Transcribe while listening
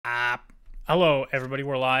Hello, everybody.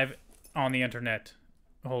 We're live on the internet.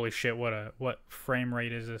 Holy shit! What frame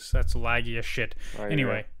rate is this? That's laggy as shit. Oh,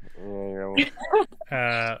 Anyway, welcome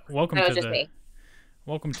No, to it's just the me.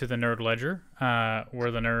 welcome to the Nerd Ledger.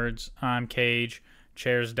 We're the nerds. I'm Cage.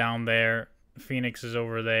 Chair's down there. Phoenix is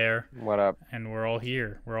over there, What up? and we're all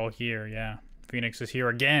here. We're all here. Yeah, Phoenix is here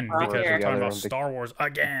again We're all because here. we're talking about Together. Star Wars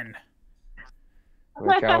again.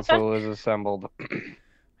 The council is assembled.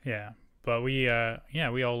 Yeah, but we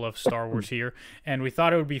all love Star Wars here, and we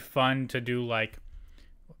thought it would be fun to do like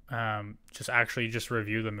just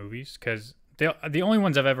review the movies, because the only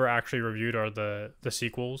ones I've ever actually reviewed are the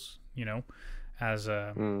sequels, as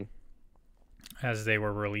as they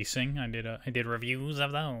were releasing. I did reviews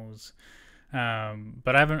of those,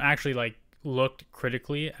 but I haven't actually like looked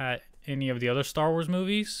critically at any of the other Star Wars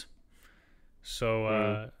movies,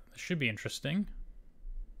 so it should be interesting.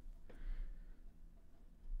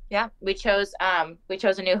 Yeah, we chose A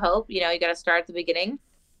New Hope. You got to start at the beginning,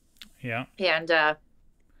 Yeah. and got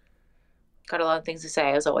a lot of things to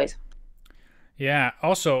say as always. Yeah.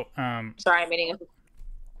 Also, Sorry, I'm meeting.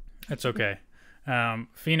 it's okay.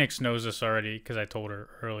 Phoenix knows this already because I told her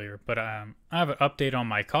earlier. But I have an update on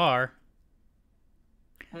my car.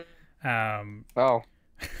 Oh,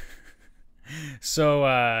 So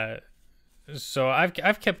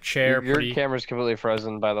I've kept Chair your pretty. camera's completely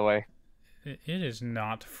frozen, by the way. It is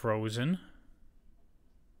not frozen.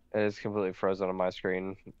 It is completely frozen on my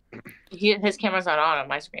screen. His camera's not on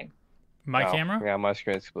my screen. My Oh, camera? Yeah, my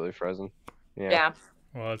screen's completely frozen. Yeah. Yeah.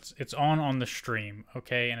 Well, it's on the stream,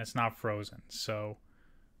 okay, and it's not frozen, so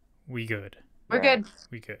we good. We're good.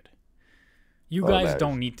 We good. You Well, guys matters.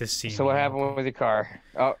 don't need to see So me, what happened okay? with your car?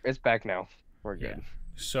 Oh, it's back now. We're Yeah. good.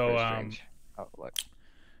 So Very strange. Oh, look.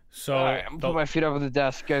 so All right, I'm the- putting my feet over the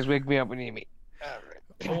desk. Guys, wake me up when you need me. All right.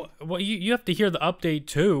 well, you have to hear the update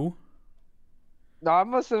too. No,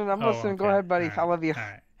 I'm listening. I'm Oh, listening. Go okay. ahead, buddy. All right. I love you. All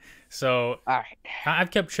right. So All right.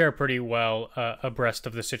 I've kept Chair pretty well abreast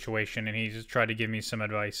of the situation, and he's tried to give me some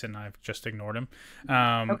advice, and I've just ignored him.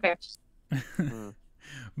 Okay.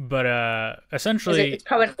 But essentially, Is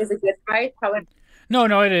it good advice?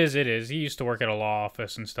 no, it is. He used to work at a law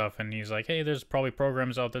office and stuff, and he's like, hey, there's probably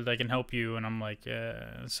programs out there that can help you, and I'm like,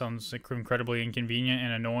 it sounds incredibly inconvenient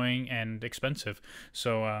and annoying and expensive.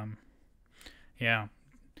 So yeah,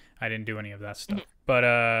 I didn't do any of that stuff.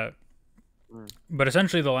 But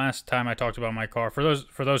essentially, the last time I talked about my car, for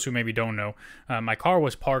those who maybe don't know, my car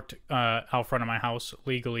was parked out front of my house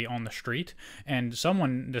legally on the street, and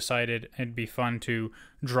someone decided it'd be fun to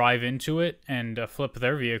drive into it and flip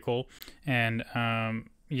their vehicle. And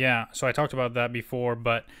yeah, so I talked about that before,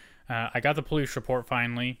 but I got the police report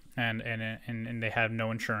finally, and they have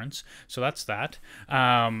no insurance, so that's that.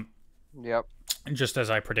 Yep. Just as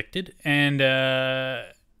I predicted, and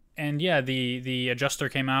yeah, the adjuster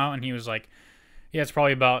came out and he was like, yeah, it's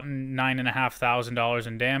probably about $9,500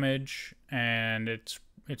 in damage, and it's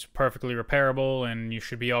perfectly repairable, and you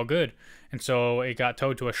should be all good. And so it got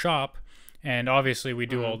towed to a shop, and obviously we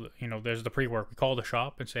do all the, there's the pre-work. We call the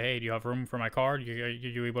shop and say, hey, do you have room for my car? Are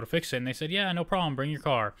you able to fix it? And they said, yeah, no problem, bring your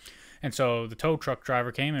car. And so the tow truck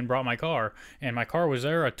driver came and brought my car, and my car was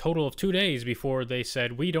there a total of 2 days before they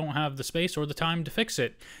said, we don't have the space or the time to fix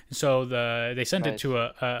it. And so they sent it to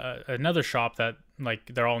another shop that,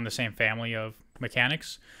 like, they're all in the same family of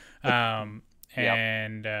mechanics. And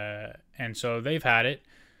so they've had it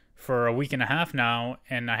for a week and a half now,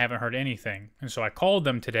 and I haven't heard anything. And so I called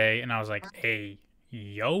them today, and I was like, hey,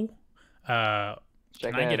 yo, can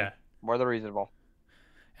I get a... More than reasonable.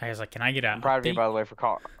 I was like, can I get a I'm proud of you, update? by the way, for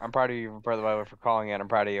call. I'm proud of you, by the way, for calling in. I'm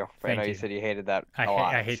proud of you. I Thank know you. you said you hated that I a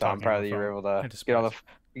lot. hate so I'm talking proud on that the you were phone. able I to get on despise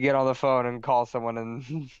get on the phone and call someone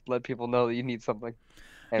and let people know that you need something.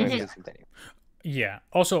 Anyways, just continue. Yeah.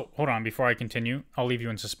 Also, hold on. Before I continue, I'll leave you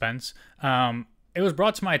in suspense. It was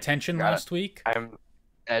brought to my attention last week. I'm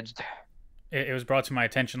edged. It was brought to my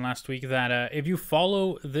attention last week that if you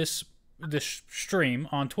follow this stream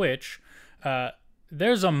on Twitch,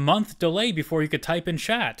 there's a month delay before you could type in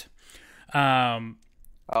chat.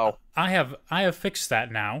 Oh. I have fixed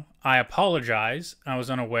that now. I apologize. I was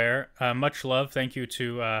unaware. Much love. Thank you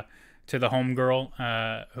to the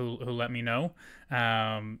homegirl who let me know.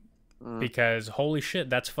 Because holy shit,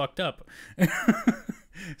 that's fucked up.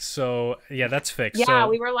 So yeah, that's fixed. Yeah, so,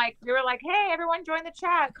 we were like, hey, everyone, join the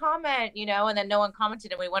chat, comment, and then no one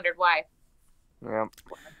commented, and we wondered why. Yeah.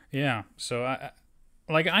 Yeah. So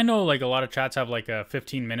I know like a lot of chats have like a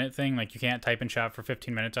 15-minute thing, like you can't type in chat for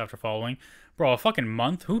 15 minutes after following. Bro, a fucking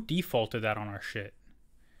month? Who defaulted that on our shit?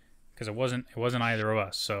 Because it wasn't either of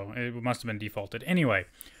us, so it must have been defaulted. Anyway,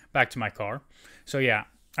 back to my car. So yeah,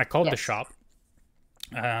 I called the shop,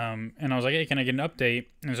 and I was like, hey, can I get an update?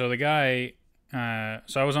 And so the guy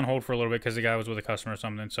so I was on hold for a little bit because the guy was with a customer or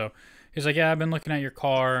something. So he's like, yeah, I've been looking at your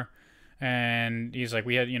car, and he's like,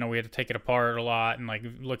 we had to take it apart a lot and like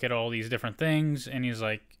look at all these different things. And he's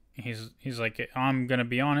like, I'm gonna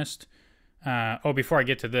be honest. Before I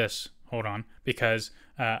get to this, hold on, because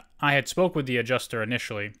I had spoke with the adjuster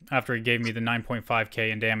initially after he gave me the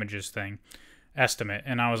 9.5K in damages thing estimate,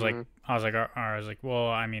 and I was like, well,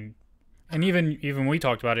 I mean, and even we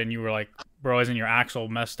talked about it, and you were like, bro, isn't your axle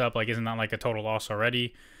messed up? Like, isn't that like a total loss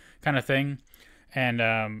already, kind of thing? And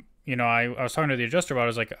I was talking to the adjuster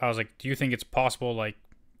about it. I was like, do you think it's possible like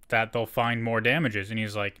that they'll find more damages? And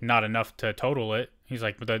he's like, not enough to total it. He's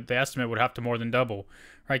like, but the estimate would have to more than double.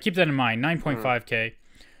 Right, keep that in mind. 9.5K.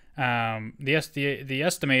 The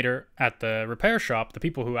estimator at the repair shop, the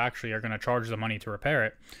people who actually are going to charge the money to repair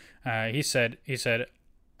it, he said,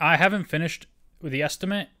 I haven't finished with the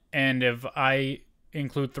estimate, and if I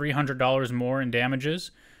include $300 more in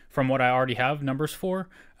damages from what I already have numbers for,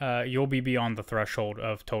 you'll be beyond the threshold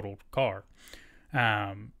of totaled car.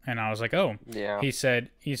 And I was like, oh. Yeah. He said,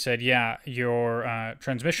 yeah, your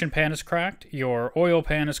transmission pan is cracked, your oil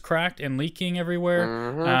pan is cracked and leaking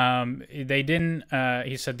everywhere. They didn't.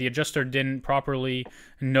 He said the adjuster didn't properly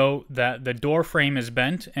note that the door frame is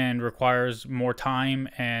bent and requires more time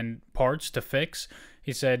and parts to fix.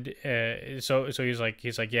 He said, so he's like,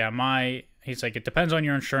 yeah, he's like, it depends on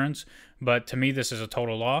your insurance, but to me this is a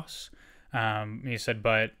total loss. He said,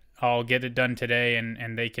 but I'll get it done today,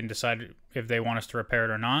 and they can decide if they want us to repair it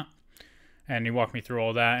or not. And he walked me through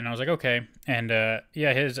all that, and I was like, okay. And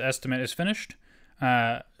yeah, his estimate is finished.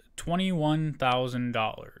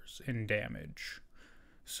 $21,000 in damage.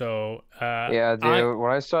 So yeah, dude.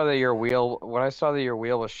 When I saw that your wheel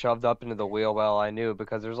was shoved up into the wheel well, I knew,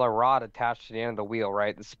 because there's a rod attached to the end of the wheel,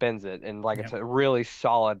 right, that spins it, and like it's a really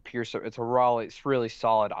solid it's really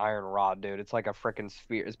solid iron rod, dude. It's like a freaking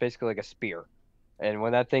sphere. It's basically like a spear. And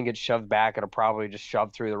when that thing gets shoved back, it'll probably just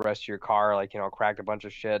shove through the rest of your car, like, cracked a bunch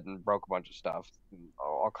of shit and broke a bunch of stuff, and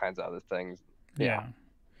all kinds of other things. Yeah.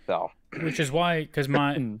 So. Which is why, because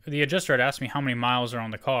the adjuster had asked me how many miles are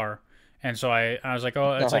on the car, and so I was like,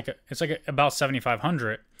 oh, it's like about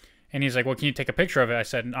 7,500, and he's like, well, can you take a picture of it? I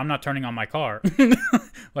said, I'm not turning on my car.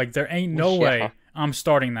 Like, there ain't no way I'm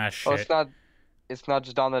starting that shit. Oh, it's not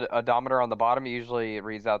just on the odometer on the bottom. Usually it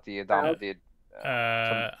reads out the odometer.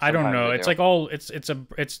 I don't know. It's like all it's a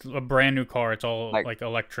brand new car. It's all like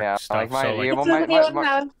electric stuff. Like it doesn't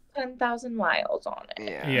have 10,000 miles on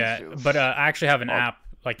it. Yeah. But I actually have an app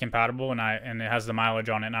like compatible, and it has the mileage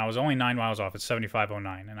on it. And I was only 9 miles off. It's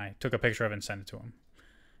 7,509, and I took a picture of it and sent it to him,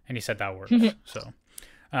 and he said that works. So,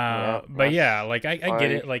 but yeah, like I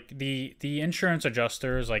get it. Like the insurance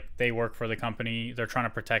adjusters, like they work for the company. They're trying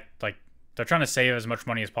to protect, like they're trying to save as much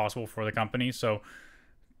money as possible for the company. So.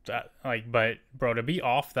 That, like, but bro, to be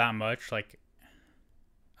off that much, like,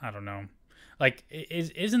 I don't know, like,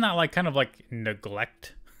 isn't that like kind of like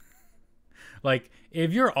neglect? Like,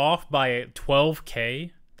 if you're off by 12K,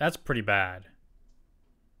 that's pretty bad.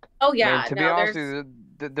 Oh yeah. To be honest with you,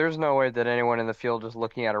 there's no way that anyone in the field just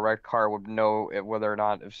looking at a wrecked car would know whether or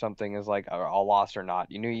not if something is like a loss or not.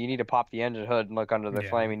 You need to pop the engine hood and look under the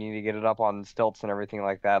flame. You need to get it up on stilts and everything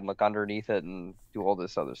like that, and look underneath it and do all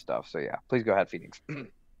this other stuff. So yeah, please go ahead, Phoenix.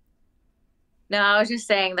 No, I was just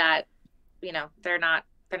saying that, they're not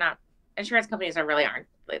insurance companies aren't really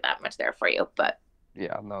that much there for you, but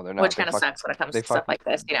yeah, no, they're not. Which kind of sucks when it comes to stuff like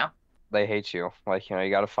this, They hate you. Like, you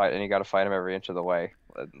got to fight, and you got to fight them every inch of the way.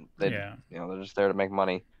 They're just there to make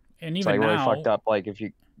money. And it's even like now, really fucked up. Like, if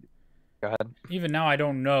you go ahead. Even now, I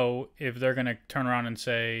don't know if they're gonna turn around and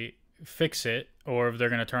say fix it, or if they're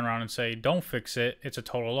gonna turn around and say don't fix it. It's a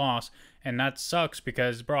total loss. And that sucks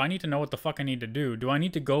because, bro, I need to know what the fuck I need to do. Do I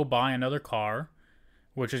need to go buy another car,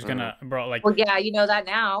 which is gonna, bro, like... Well, yeah, you know that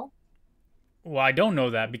now. Well, I don't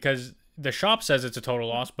know that because the shop says it's a total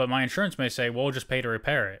loss, but my insurance may say, well, we'll just pay to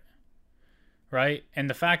repair it. Right? And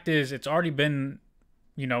the fact is, it's already been,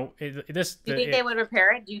 Do you think they would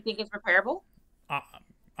repair it? Do you think it's repairable?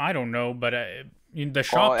 I don't know, but the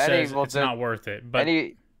shop says it's not worth it. But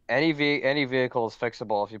any vehicle is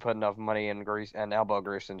fixable if you put enough money and grease and elbow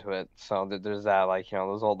grease into it. So there's that, like,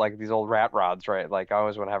 these old rat rods, right? Like, I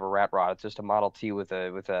always want to have a rat rod. It's just a Model T with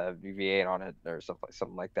a V8 on it or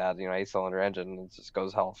something like that. 8-cylinder engine. It just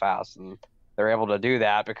goes hell fast, and they're able to do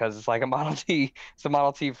that because it's like a Model T. It's a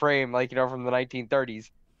Model T frame, like, from the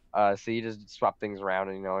 1930s. So you just swap things around,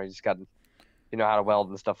 and you just got. How to weld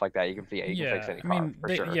and stuff like that. You can fix any car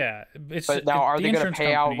for sure. Yeah, but now are they going to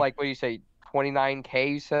pay out, like, what do you say? 29K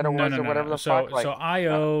you said or whatever the fuck? So I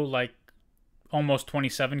owe like almost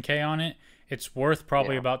 27K on it. It's worth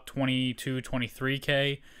probably about 22,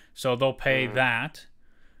 23K. So they'll pay that.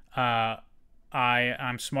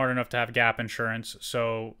 I'm smart enough to have gap insurance,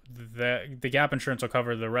 so the gap insurance will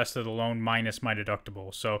cover the rest of the loan minus my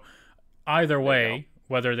deductible. So either way,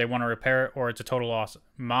 whether they want to repair it or it's a total loss,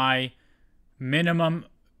 my minimum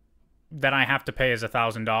that I have to pay is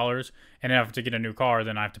 $1,000, and if I have to get a new car,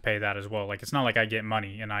 then I have to pay that as well. Like, it's not like I get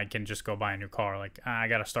money and I can just go buy a new car. Like, I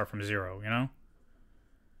got to start from zero, you know?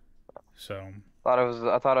 So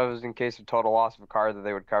I thought it was in case of total loss of a car that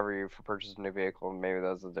they would cover you for purchasing a new vehicle, and maybe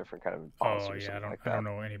that was a different kind of policy or something like that. I don't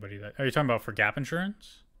know anybody that. Are you talking about for gap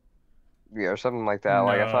insurance? Yeah, or something like that.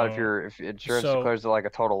 Like, I thought if insurance declares it like a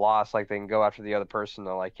total loss, like, they can go after the other person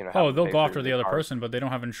to, like, have they'll pay go for after your the new other car. person, but they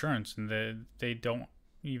don't have insurance, and they don't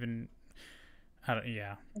even.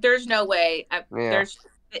 Yeah. There's no way. There's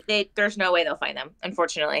no way they'll find them.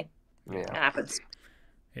 Unfortunately, Yeah. it happens.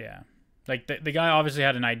 Yeah. Like, the guy obviously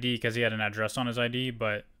had an ID because he had an address on his ID,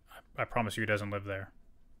 but I promise you he doesn't live there.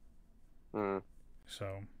 Mm.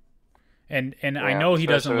 So, and I Yeah, know he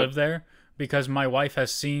doesn't especially live there because my wife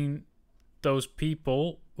has seen those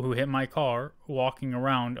people who hit my car walking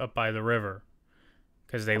around up by the river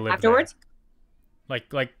because they live Afterwards? there.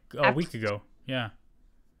 Like a week ago. Yeah.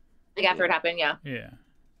 Like after it happened, yeah. Yeah.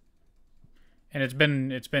 And it's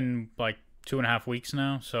been like 2.5 weeks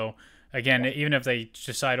now. So again, even if they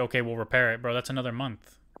decide, okay, we'll repair it, bro, that's another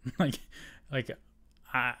month. like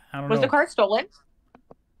I don't know. Was the car stolen?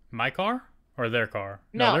 My car or their car?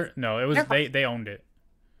 No. No, it was they owned it.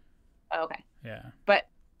 Oh, okay. Yeah.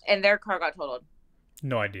 And their car got totaled.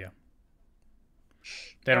 No idea.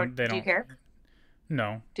 They don't. Do you care?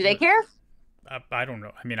 No. Do they care? I don't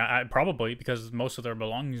know. I mean, I probably because most of their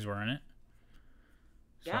belongings were in it.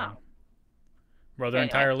 So, Yeah. Bro, their Yeah,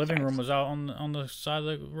 entire living room was out on the side of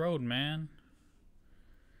the road, man.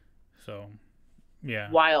 So, yeah.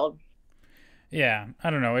 Wild. Yeah, I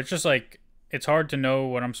don't know. It's just like it's hard to know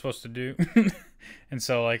what I'm supposed to do, and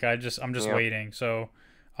so like I'm just waiting. So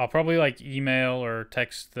I'll probably like email or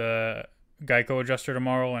text the Geico adjuster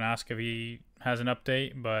tomorrow and ask if he has an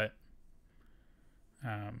update. But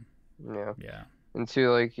yeah. And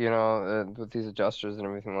too, like, with these adjusters and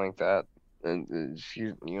everything like that, and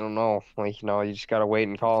you don't know, like, you just gotta wait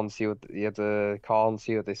and call and see what you have to call and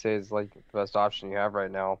see what they say is like the best option you have right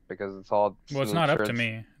now because it's all. Well, it's not up to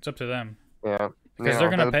me. It's up to them. Yeah. Because they're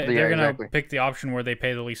gonna pay. They're gonna exactly. pick the option where they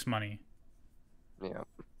pay the least money. Yeah.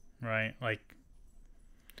 Right. Like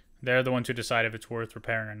they're the ones who decide if it's worth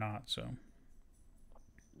repairing or not. So.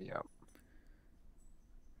 Yeah.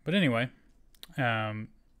 But anyway,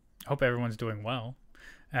 hope everyone's doing well,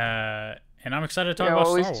 and I'm excited to talk about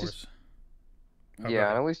Star Wars. Yeah,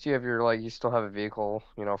 and at least you have you still have a vehicle,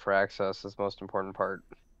 for access. That's the most important part.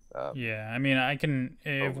 Yeah, I mean, I can.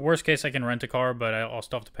 If worst case, I can rent a car, but I'll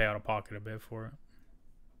still have to pay out of pocket a bit for it.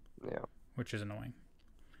 Yeah. Which is annoying.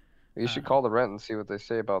 You should call the rent and see what they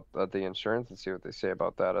say about the insurance and see what they say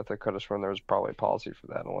about that. I could have sworn there was probably a policy for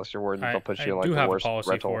that, unless you're worried that they'll put you in like the worst rental. I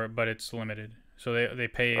do have a policy for it, but it's limited. So they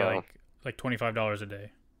pay like $25 a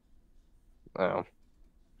day. Oh.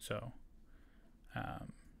 So,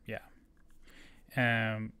 yeah.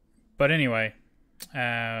 But anyway,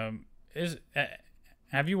 have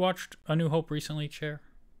you watched A New Hope recently, Chair?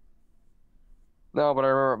 No, but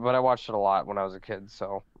I watched it a lot when I was a kid,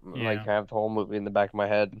 so I have the whole movie in the back of my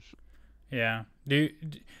head. Yeah.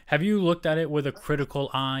 Have you looked at it with a critical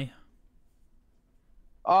eye?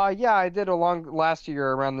 Yeah, I did last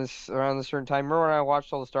year around this certain time. Remember when I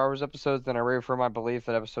watched all the Star Wars episodes, then I reaffirmed my belief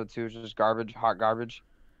that episode 2 was just garbage, hot garbage.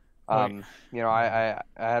 I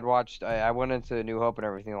had watched. I went into New Hope and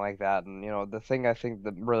everything like that, and the thing I think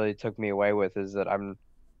that really took me away with is that when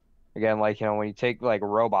you take like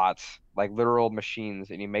robots, like literal machines,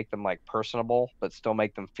 and you make them like personable, but still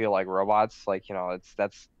make them feel like robots,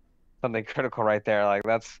 that's something critical right there. Like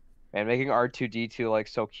making R2-D2 like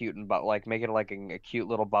so cute but like making it like a cute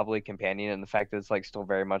little bubbly companion, and the fact that it's like still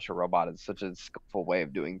very much a robot is such a skillful way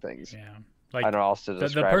of doing things. Yeah. Like, I don't know how else to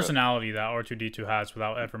describe the personality that R2-D2 has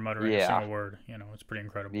without ever muttering a single word, it's pretty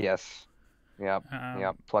incredible. Yes. Yep.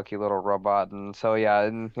 Plucky little robot, and so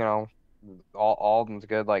and all of them's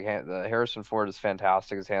good. Like Harrison Ford is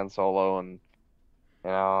fantastic as Han Solo, and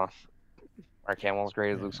Mark Hamill's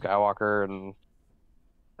great as Luke Skywalker, and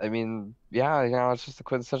I mean, it's just the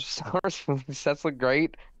quintessential Star Wars movie. The sets look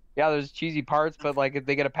great. Yeah, there's cheesy parts, but like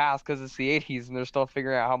they get a pass because it's the '80s and they're still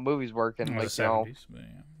figuring out how movies work. And the '70s, but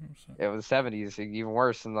it was the '70s, even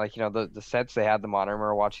worse. And like the sets they had them on. I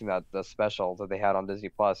remember watching the special that they had on Disney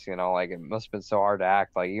Plus. Like it must have been so hard to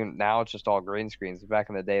act. Like even now it's just all green screens. Back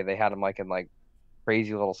in the day, they had them like in like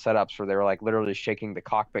crazy little setups where they were like literally shaking the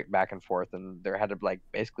cockpit back and forth, and they had to like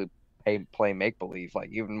basically play make believe. Like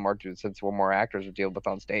even more since more actors were dealing with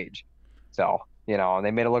on stage. So and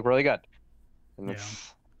they made it look really good. And Yeah.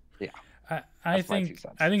 it's yeah. I That's my 2 think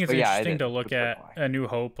cents. I think it's But yeah, interesting to it look was very at high. A New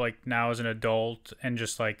Hope like now as an adult and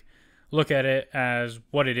just like look at it as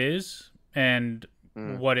what it is and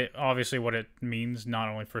what it means not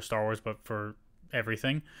only for Star Wars but for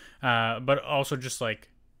everything, but also just like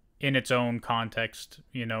in its own context,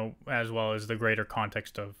 you know, as well as the greater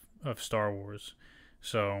context of Star Wars.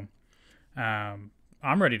 So, I'm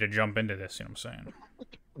ready to jump into this. You know what I'm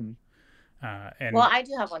saying? And Well, I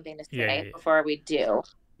do have one thing to say Yeah. before we do.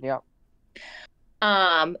 Yeah.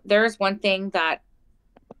 There's one thing that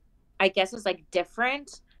I guess is like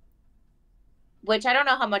different, which I don't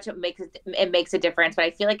know how much it makes a difference, but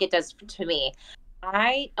I feel like it does to me.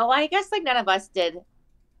 I guess like none of us did.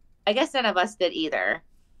 I guess none of us did either.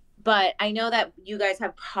 But I know that you guys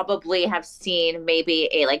probably have seen maybe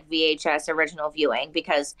a like VHS original viewing,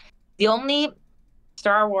 because the only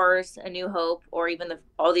Star Wars A New Hope or even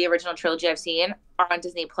all the original trilogy I've seen are on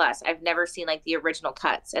Disney Plus. I've never seen like the original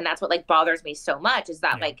cuts, and that's what like bothers me so much, is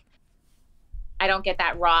that like I don't get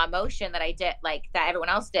that raw emotion that I did, like that everyone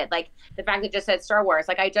else did. Like the fact that it just said Star Wars.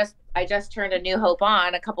 Like I just turned A New Hope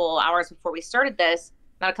on a couple hours before we started this.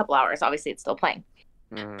 Not a couple hours, obviously it's still playing.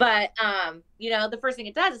 But you know, the first thing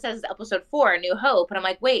it does, it says episode 4, A New Hope, and I'm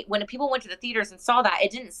like, wait, when people went to the theaters and saw that,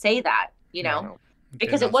 it didn't say that, you know, No.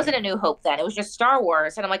 because it wasn't A New Hope then, it was just Star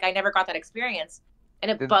Wars, and I'm like, I never got that experience,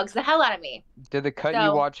 and it bugs the hell out of me. Did the cut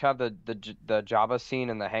you watch have the Jabba scene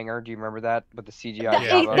in the hangar? Do you remember that with the CGI Yeah,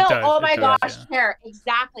 Jabba? it does, oh my it does, gosh, Chair,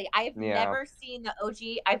 exactly. I've Yeah. never seen the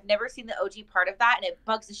OG. I've never seen the OG part of that, and it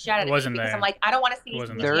bugs the shit out of me wasn't because there. I'm like, I don't want to see It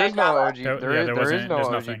wasn't CGI There is no Jabba. OG. There is no there's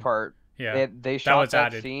OG nothing. part. Yeah, They shot was that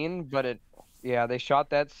added. scene, but they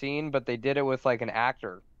shot that scene, but they did it with like an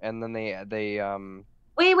actor, and then they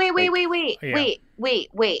Wait. Yeah.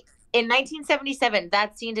 In 1977,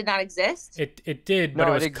 that scene did not exist. It did, but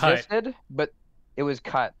it was cut. existed, but it was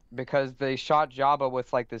cut because they shot Jabba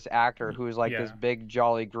with like this actor who was like this big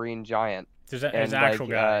jolly green giant. There's an and, actual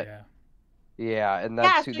like, guy. Yeah, and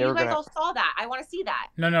that's so who they you were guys gonna. all saw that. I want to see that.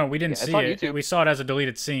 No, we didn't Yeah, it's see on it. YouTube. We saw it as a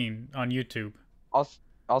deleted scene on YouTube.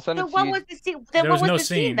 I'll send So it to what you. was the scene? There Then was what no was the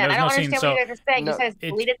scene scene. then? There I don't was no scene, understand what you guys are saying. no, You said it's it-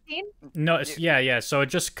 deleted scene? No, it's yeah. So it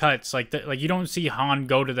just cuts like you don't see Han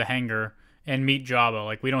go to the hangar and meet Jabba.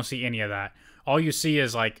 Like we don't see any of that. All you see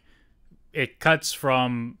is like it cuts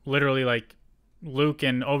from literally like Luke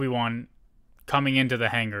and Obi-Wan coming into the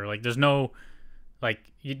hangar. Like there's no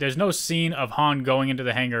scene of Han going into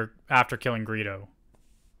the hangar after killing Greedo.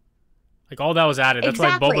 Like all that was added. That's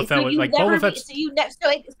Exactly. why Boba Fett was like Boba Fett. So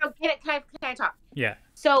can I talk? Yeah.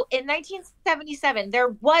 So in 1977, there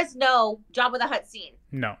was no Jabba the Hutt scene.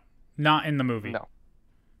 No, not in the movie. No.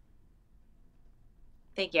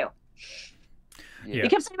 Thank you. Yeah. You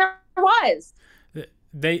kept saying there was.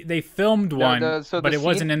 They filmed one, but it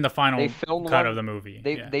wasn't in the final cut of the movie.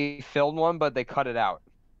 They filmed one, but they cut it out.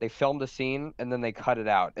 They filmed a scene and then they cut it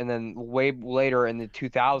out, and then way later in the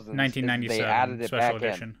 2000s, 1997 they added it special back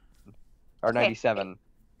edition, or 97.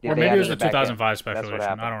 or maybe it was the 2005 special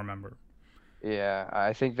edition. I don't remember. Yeah,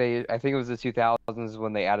 I think it was the 2000s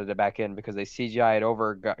when they added it back in because they CGI'd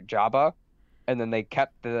over Jabba, and then they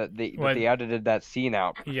kept they edited that scene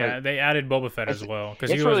out. Yeah, they added Boba Fett as well because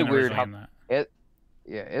he it's wasn't really weird originally in that.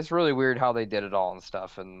 It's really weird how they did it all and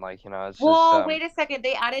stuff, and like it's Well, just. wait a second.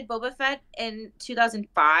 They added Boba Fett in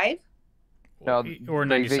 2005. No, or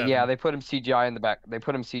 97. yeah, they put him CGI in the back. They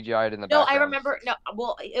put him CGI'd in the No, background. I remember. No,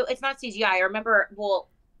 well, it's not CGI. I remember. Well,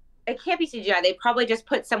 it can't be CGI. They probably just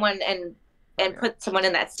put someone put someone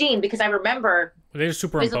in that scene because I remember. They just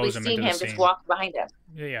visibly superimpose him seeing into the him scene. just walk behind him.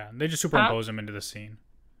 Yeah, they just superimpose him into the scene.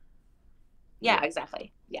 Yeah,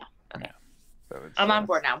 exactly. Yeah. Okay. So I'm on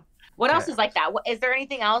board now. What else is like that? Is there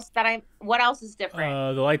anything else that what else is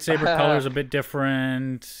different? The lightsaber color is a bit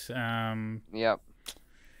different. Yep.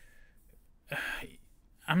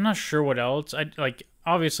 I'm not sure what else. I like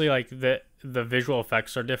obviously like the visual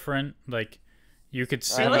effects are different. Like you could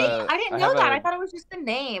see. Really? I didn't know that. I thought it was just the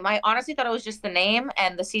name. I honestly thought it was just the name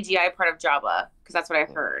and the CGI part of Jabba because that's what I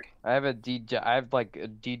heard. I have like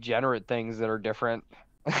degenerate things that are different.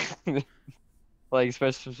 Like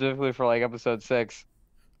specifically for like episode 6.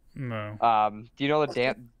 No. Do you know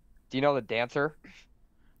the dancer?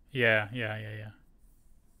 Yeah.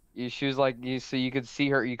 She was like so you could see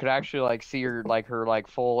her. You could actually like see her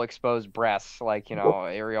full exposed breasts, like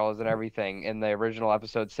areolas and everything in the original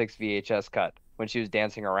episode 6 VHS cut when she was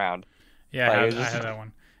dancing around. Yeah, like, I have that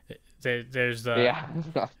one. There's the yeah.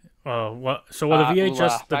 What? So the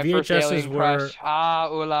VHS the VHSs were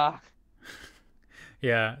Ula.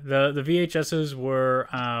 Yeah, the VHSs were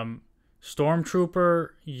Stormtrooper,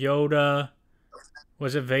 Yoda,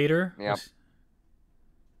 was it Vader? Yep.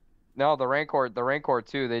 No, the Rancor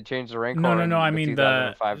too. They changed the Rancor No, no, no. in I the mean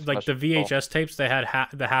 2005 like the special edition. VHS tapes. They had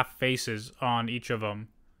the half faces on each of them,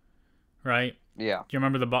 right? Yeah. Do you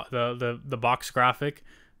remember the box graphic?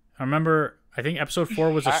 I remember. I think episode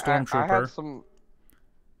 4 was a I had stormtrooper. some.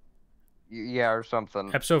 Yeah, or something.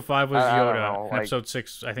 Episode 5 was I don't Yoda, know, and like- episode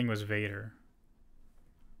 6 I think was Vader.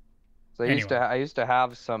 So Anyway. I used to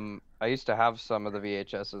have some of the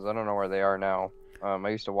VHSs. I don't know where they are now. I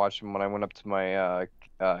used to watch them when I went up to my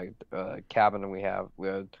cabin we had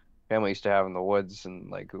family used to have in the woods, and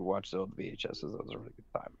like we watched the old VHSs. That was a really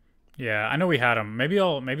good time. Yeah, I know we had them. Maybe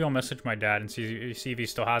I'll message my dad and see if he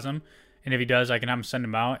still has them, and if he does, I can have him send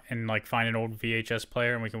them out and like find an old VHS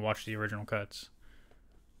player and we can watch the original cuts.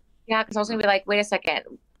 Yeah, because I was gonna be like, wait a second,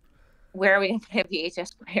 where are we gonna put a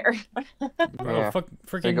VHS player? Bro, Yeah. fuck, They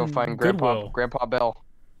freaking go find Goodwill. Grandpa Bill.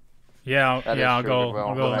 Yeah, That is yeah, I'll true, go. Goodwill.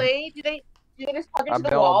 I'll go. Really? Do they just plug into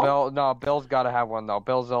the wall? No, Bill's got to have one though.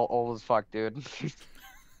 Bill's old as fuck, dude.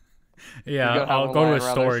 Yeah, gotta have I'll one go to lying his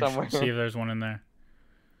around there storage, somewhere. see if there's one in there.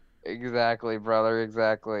 Exactly, brother.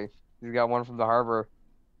 Exactly. He's got one from the harbor.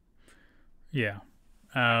 Yeah.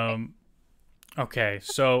 Okay,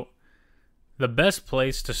 so the best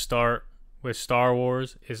place to start with Star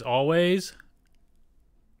Wars is always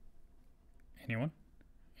anyone?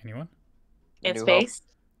 In New Hope. space?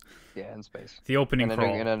 Yeah, in space. The opening In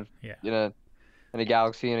crawl. a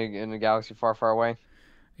galaxy in a galaxy far, far away.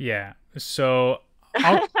 Yeah. So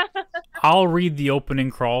I'll read the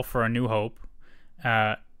opening crawl for A New Hope,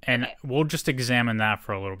 and Okay. we'll just examine that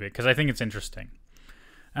for a little bit because I think it's interesting.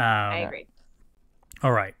 I agree.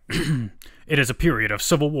 All right. It is a period of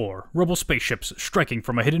civil war. Rebel spaceships striking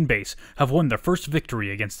from a hidden base have won their first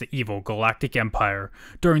victory against the evil Galactic Empire.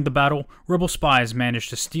 During the battle, Rebel spies managed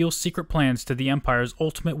to steal secret plans to the Empire's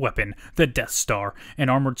ultimate weapon, the Death Star, an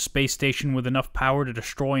armored space station with enough power to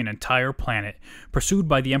destroy an entire planet. Pursued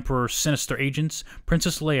by the Emperor's sinister agents,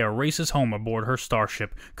 Princess Leia races home aboard her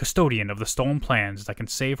starship, custodian of the stolen plans that can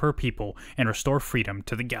save her people and restore freedom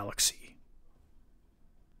to the galaxy.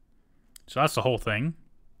 So that's the whole thing.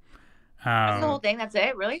 That's the whole thing. That's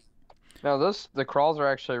it. Really? No, the crawls are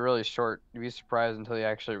actually really short. You'd be surprised until you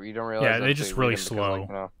don't realize. Yeah, they until just you really read them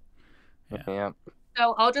slow. because, Yeah. Yeah.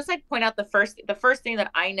 So I'll just like point out the first thing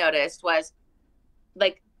that I noticed was,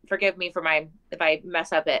 like, forgive me for if I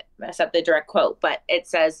mess up the direct quote, but it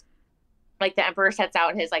says, like, the Emperor sets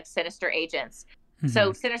out his like sinister agents.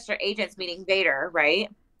 So sinister agents meaning Vader, right?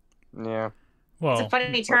 Yeah. well, It's a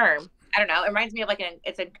funny term. I don't know. It reminds me of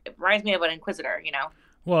it reminds me of an Inquisitor, you know?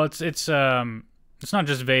 well, it's not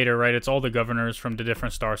just Vader, right? It's all the governors from the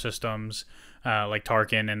different star systems, like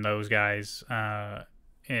Tarkin and those guys,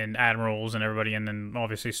 and admirals and everybody, and then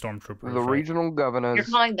obviously stormtroopers. The right? regional governors. You're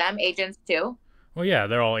calling them agents too? Well, yeah,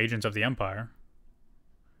 they're all agents of the Empire.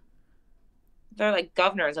 They're like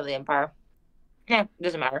governors of the Empire. Yeah, it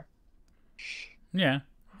doesn't matter, Yeah,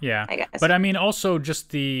 yeah. I guess. But I mean, also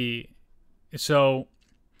just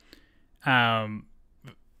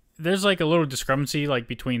there's like a little discrepancy like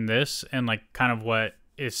between this and like kind of what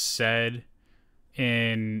is said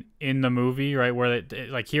in the movie, right? Where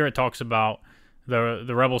like here it talks about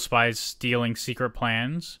the rebel spies stealing secret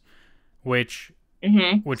plans, which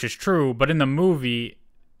is true, but in the movie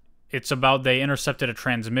it's about they intercepted a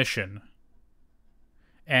transmission.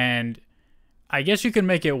 And I guess you can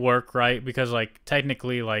make it work, right? Because like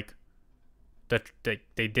technically like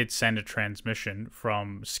they did send a transmission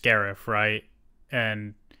from Scarif, right?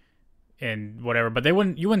 And whatever, but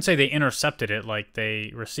you wouldn't say they intercepted it, like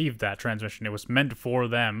they received that transmission. It was meant for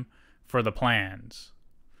them for the plans.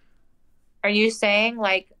 Are you saying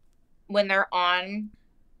like when they're on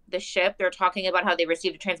the ship, they're talking about how they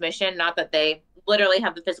received a transmission, not that they literally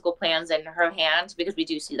have the physical plans in her hand? Because we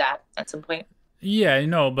do see that at some point. Yeah,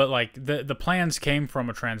 no, but like the plans came from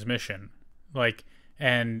a transmission, like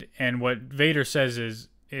and what Vader says is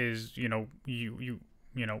you know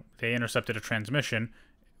they intercepted a transmission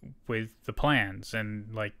with the plans,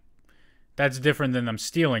 and like that's different than them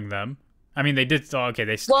stealing them. I mean, they did. Okay, it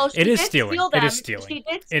is stealing. It is stealing. She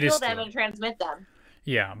did steal them and transmit them.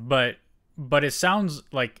 Yeah, but it sounds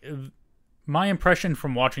like my impression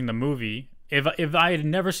from watching the movie. If I had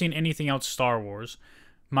never seen anything else Star Wars,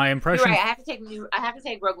 my impression. You're right. I have to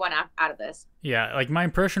take Rogue One out of this. Yeah, like my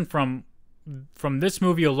impression from this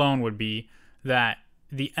movie alone would be that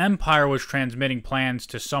the Empire was transmitting plans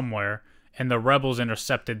to somewhere, and the rebels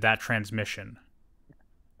intercepted that transmission.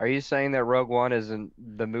 Are you saying that Rogue One isn't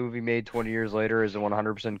the movie made 20 years later isn't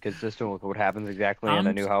 100% consistent with what happens exactly in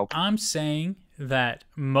A New Hope? I'm saying that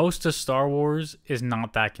most of Star Wars is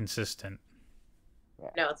not that consistent.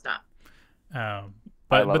 No, it's not.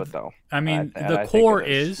 But I love it though. I mean, I the think core it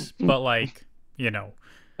is. is, but like, you know.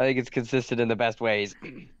 I think it's consistent in the best ways.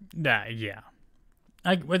 Yeah.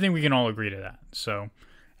 I think we can all agree to that. So,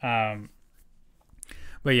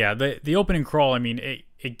 but yeah, the opening crawl. I mean,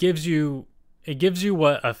 it gives you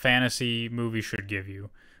what a fantasy movie should give you,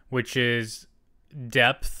 which is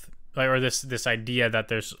depth, like, or this idea that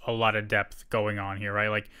there's a lot of depth going on here, right?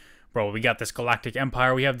 Like, bro, we got this galactic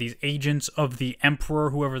empire. We have these agents of the emperor,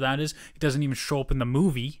 whoever that is. It doesn't even show up in the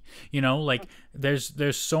movie. You know, like there's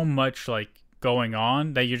so much like going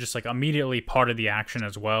on that you're just like immediately part of the action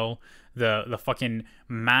as well. The fucking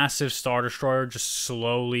massive Star Destroyer just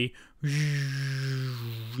slowly, you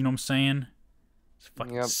know what I'm saying? It's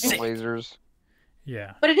fucking sick. Lasers.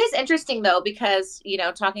 Yeah. But it is interesting though, because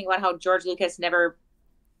talking about how George Lucas never,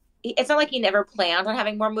 it's not like he never planned on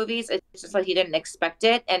having more movies. It's just like he didn't expect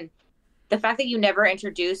it. And the fact that you never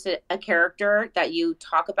introduce a character that you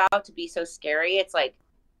talk about to be so scary, it's like,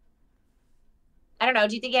 I don't know.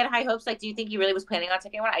 Do you think he had high hopes? Like, do you think he really was planning on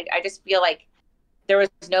taking one? I just feel like there was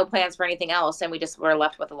no plans for anything else, and we just were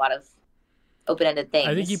left with a lot of open-ended things.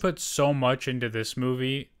 I think he put so much into this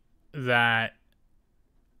movie that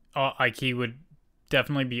like he would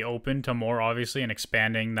definitely be open to more, obviously, and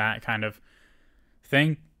expanding that kind of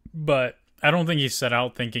thing. But I don't think he set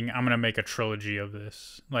out thinking, I'm going to make a trilogy of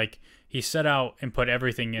this. Like, he set out and put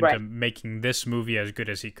everything into making this movie as good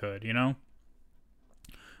as he could, you know?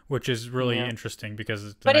 Which is really interesting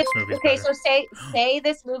because the next movie is better. So say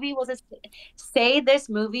this movie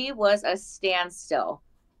was a standstill.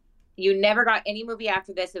 You never got any movie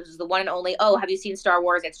after this. It was the one and only, oh, have you seen Star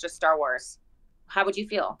Wars? It's just Star Wars. How would you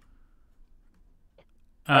feel?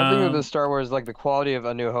 I think with the Star Wars, like the quality of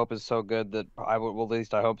A New Hope is so good that I would, well, at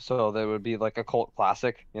least I hope so, that it would be like a cult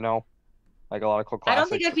classic, you know? Like a lot of cult classics. I don't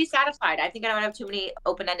think I'd be satisfied. I think I would have too many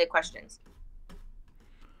open-ended questions.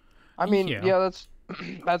 I mean, yeah,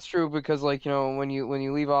 that's true because, like, when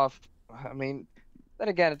you leave off, I mean, then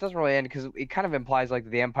again, it doesn't really end because it kind of implies like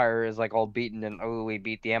the Empire is like all beaten and we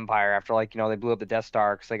beat the Empire after, like, they blew up the Death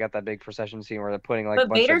Star because they got that big procession scene where they're putting like but a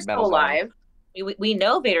bunch Vader's of medals still alive. We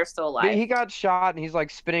know Vader's still alive. He got shot and he's like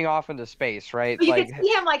spinning off into space, right? But you can see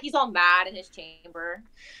him like he's all mad in his chamber.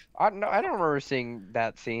 I don't remember seeing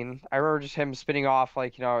that scene. I remember just him spinning off,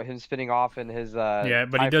 like, him spinning off in his yeah,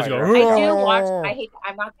 but he does fighter. go. I do watch.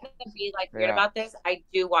 I'm not gonna be like weird about this. I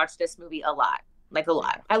do watch this movie a lot,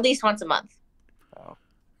 at least once a month. Oh.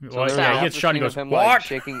 Well, so he gets shot and he goes, him, what? Like,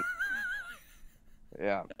 shaking.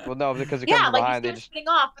 Yeah. Well, no, because it comes like behind. He's spinning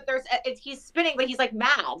off, but he's spinning, but he's like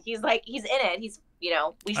mad. He's in it. He's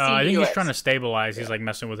we see. I think he's trying to stabilize. He's like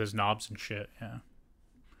messing with his knobs and shit. Yeah.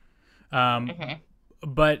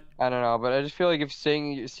 But I don't know, but I just feel like if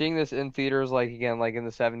seeing this in theaters, like again, like in the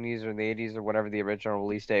 70s or the 80s or whatever the original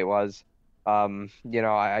release date was,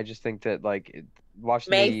 I just think that like watching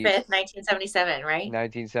May 5th, 1977, right?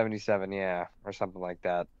 1977, yeah, or something like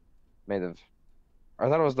that. I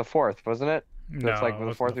thought it was the 4th, wasn't it? No, it's like the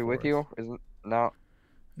 4th be with you, isn't? No.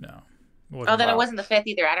 Oh, then it wasn't the 5th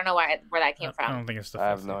either. I don't know where that came from. I don't think it's the 5th. I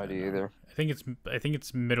have no idea either. I think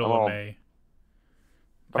it's middle of May.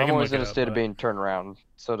 But I'm always in a state of being turned around,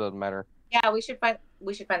 so it doesn't matter. Yeah, we should find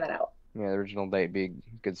that out. Yeah, the original date, be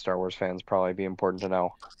good Star Wars fans, probably be important to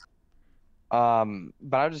know. But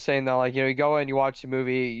I'm just saying though, like, you go in, you watch the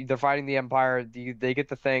movie, they're fighting the Empire, they get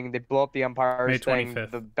the thing, they blow up the Empire's thing,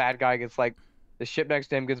 the bad guy gets like, the ship next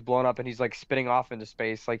to him gets blown up and he's like spinning off into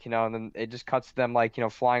space, like, and then it just cuts to them like,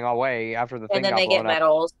 flying away after the thing got blown up. And then they get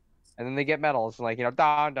medals. And then they get medals, and like,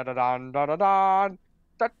 don, don, don, don, don, don.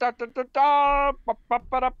 They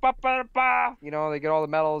get all the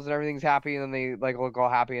medals and everything's happy, and then they like look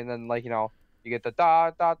all happy, and then like you get the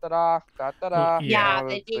da da da da da da da. Yeah,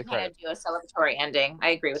 they do kind of do a celebratory ending. I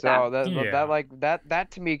agree with that. So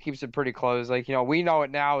that to me keeps it pretty close. Like we know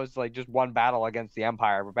it now is like just one battle against the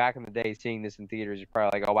Empire, but back in the day, seeing this in theaters, you're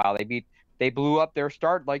probably like, oh wow, they blew up their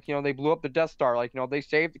start, like they blew up the Death Star, like they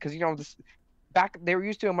saved because this back they were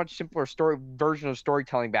used to a much simpler version of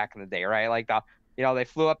storytelling back in the day, right? Like they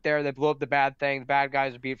flew up there, they blew up the bad thing, the bad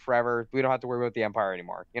guys are beat forever. We don't have to worry about the Empire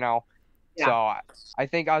anymore, Yeah. So I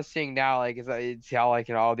think I was seeing now, like, it's how, like,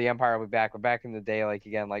 the Empire will be back. But back in the day, like,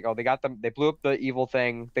 again, like, oh, they blew up the evil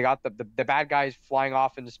thing. They got the bad guys flying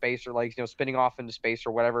off into space or, like, spinning off into space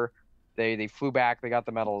or whatever. They flew back. They got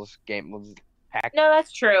the medals. Game was packed. No,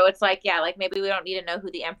 that's true. It's like, like maybe we don't need to know who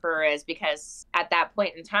the Emperor is because at that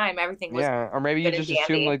point in time, everything was. Yeah, or maybe you just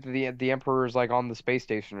assume like the Emperor's like on the space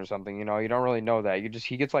station or something. You don't really know that.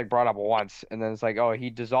 He gets like brought up once, and then it's like, oh, he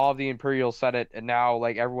dissolved the Imperial Senate, and now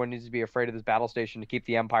like everyone needs to be afraid of this battle station to keep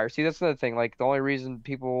the Empire. See, that's another thing. Like the only reason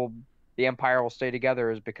the Empire will stay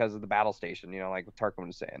together is because of the battle station. Like what Tarkin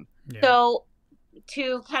was saying. Yeah. So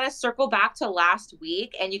to kind of circle back to last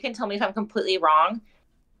week, and you can tell me if I'm completely wrong.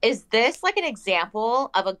 is this like an example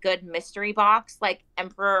of a good mystery box, like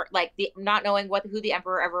Emperor, like the not knowing who the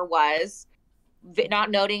Emperor ever was, not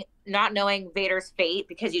knowing Vader's fate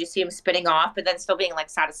because you just see him spinning off, but then still being like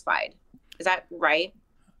satisfied. Is that right?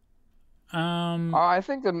 I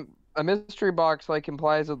think a mystery box like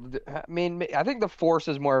implies. I mean, I think the Force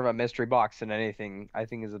is more of a mystery box than anything. I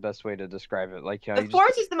think is the best way to describe it. Like, you know, The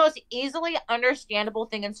Force is the most easily understandable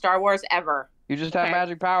thing in Star Wars ever. you just have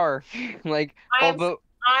magic power. Like, I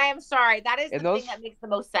am sorry. That is the those, thing that makes the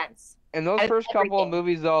most sense. in those first couple of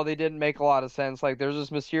movies, though, they didn't make a lot of sense. Like, there's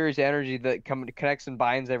this mysterious energy that connects and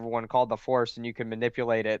binds everyone called the Force, and you can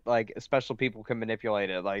manipulate it. Like, special people can manipulate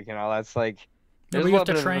it. Like, you know, that's like. There's you have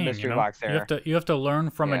to train, mystery box there. You have to learn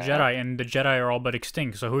from a Jedi, and the Jedi are all but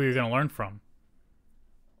extinct. So who are you going to learn from?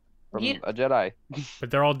 From a Jedi.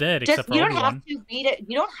 But they're all dead except for Obi-Wan. You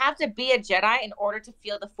don't have to be a Jedi in order to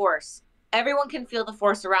feel the Force. Everyone can feel the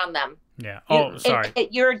Force around them. Yeah. Oh, sorry.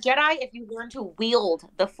 You're a Jedi if you learn to wield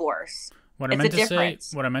the Force. What I meant to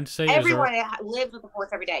say everyone lives with the Force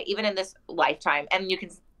every day, even in this lifetime, and you can.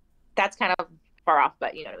 That's kind of far off,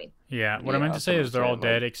 but you know what I mean. Yeah, what I meant to say is they're all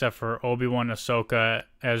dead except for Obi-Wan, Ahsoka,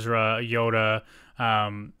 Ezra, Yoda,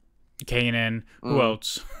 Kanan. Who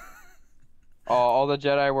else? All the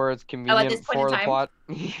Jedi where it's convenient for the plot.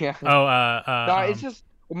 Yeah. No, it's just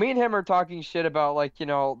me and him are talking shit about, like, you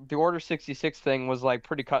know, the Order 66 thing was like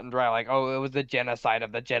pretty cut and dry. Like, oh, it was the genocide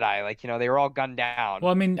of the Jedi. Like, you know, they were all gunned down.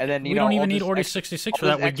 Well, I mean, and then, we don't even need Order 66 for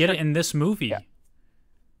that. We get it in this movie. Yeah.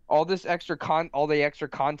 All the extra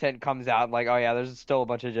content comes out, like, oh yeah, there's still a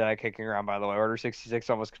bunch of Jedi kicking around, by the way. Order 66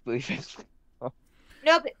 almost completely finished. No,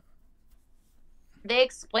 but they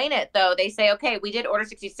explain it, though. They say, okay, we did Order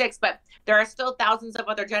 66, but there are still thousands of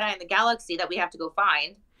other Jedi in the galaxy that we have to go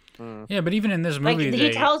find. Yeah, but even in this movie,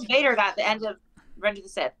 he tells Vader that at the end of Revenge of the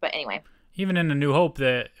Sith, but anyway. Even in A New Hope,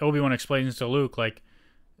 that Obi-Wan explains to Luke, like,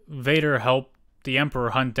 Vader helped the Emperor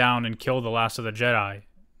hunt down and kill the last of the Jedi.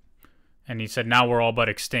 And he said, now we're all but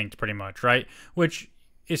extinct, pretty much, right? Which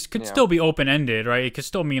could still be open-ended, right? It could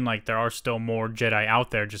still mean, like, there are still more Jedi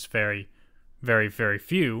out there, just very, very, very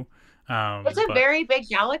few. It's a very big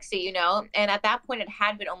galaxy, you know? And at that point, it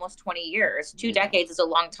had been almost 20 years. 2 decades is a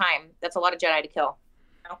long time. That's a lot of Jedi to kill.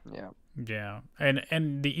 You know? Yeah.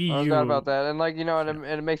 And the EU... I forgot about that. And, like, you know, and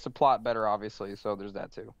it makes the plot better, obviously, so there's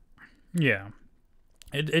that, too. Yeah.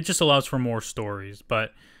 It just allows for more stories.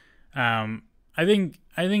 But I think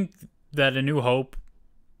that A New Hope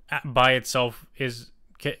by itself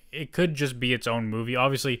it could just be its own movie.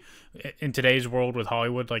 Obviously, in today's world with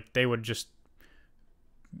Hollywood, like, they would just,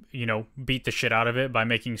 you know, beat the shit out of it by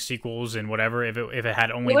making sequels and whatever if it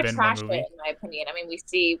had only been one movie. It, in my opinion. I mean,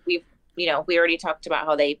 we already talked about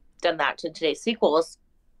how they've done that to today's sequels.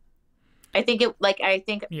 I think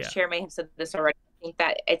Chair may have said this already. I think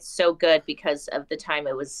that it's so good because of the time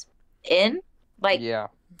it was in. Like, yeah.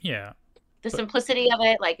 The simplicity of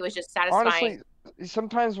it, like, it was just satisfying. Honestly,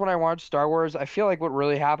 sometimes when I watch Star Wars, I feel like what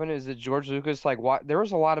really happened is that George Lucas, like, there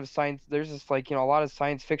was a lot of science. There's just, like, you know, a lot of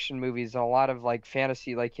science fiction movies and a lot of, like,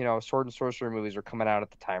 fantasy, like, you know, sword and sorcery movies were coming out at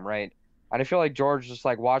the time, right? And I feel like George just,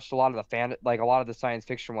 like, watched a lot of a lot of the science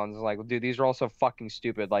fiction ones, and, like, dude, these are all so fucking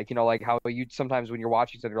stupid. Like, you know, like how you sometimes when you're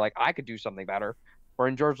watching something, you're like, I could do something better.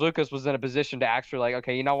 Wherein George Lucas was in a position to actually, like,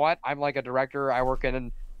 okay, you know what? I'm like a director. I work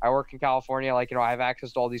in California. Like, you know, I have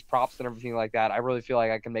access to all these props and everything like that. I really feel like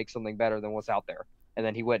I can make something better than what's out there. And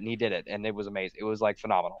then he went and he did it, and it was amazing. It was, like,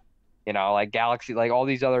 phenomenal. You know, like Galaxy, like all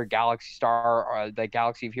these other Galaxy Star, like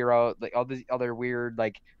Galaxy of Hero, like all these other weird,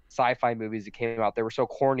 like, sci-fi movies that came out. They were so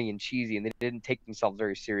corny and cheesy, and they didn't take themselves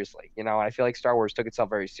very seriously. You know, and I feel like Star Wars took itself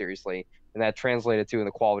very seriously, and that translated to in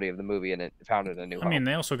the quality of the movie, and it found it a new. I mean,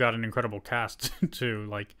 they also got an incredible cast too,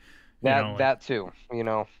 like that too. You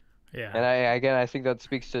know. Yeah. And I think that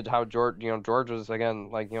speaks to how George was, again,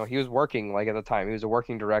 like, you know, he was working, like, at the time. He was a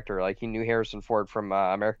working director. Like, he knew Harrison Ford from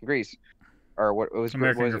American Grease, or what it was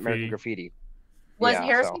American Graffiti. Was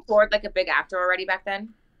Harrison Ford, like, a big actor already back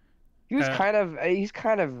then? He was kind of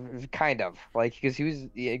like, because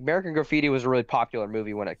American Graffiti was a really popular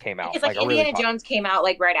movie when it came out. It's like Indiana Jones came out,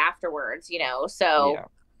 like, right afterwards, you know, so. Yeah.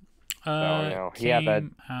 So, you know, he had that.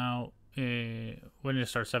 Out, when did it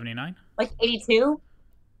start? 79? Like 82?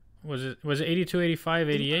 Was it 82, 85,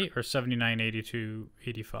 88, or 79, 82,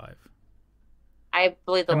 85? I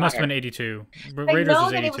believe the latter. It must have been 82. Raiders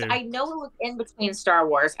was 82. I know it was in between Star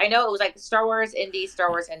Wars. I know it was like Star Wars, Indie,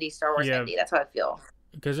 Star Wars, Indie, Star Wars, Indie. That's how I feel.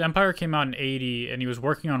 Because Empire came out in 80, and he was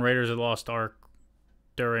working on Raiders of the Lost Ark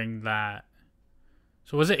during that.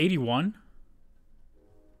 So was it 81?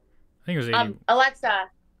 I think it was 80.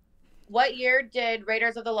 Alexa, what year did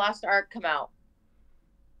Raiders of the Lost Ark come out?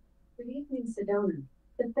 Good evening, Sedona.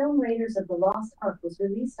 The film Raiders of the Lost Ark was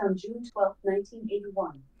released on June 12,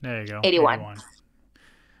 1981. There you go. 81.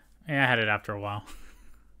 Yeah, I had it after a while.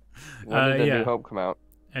 When did A New Hope come out?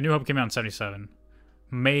 A New Hope came out in 77.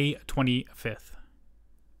 May 25th.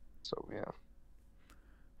 So, yeah.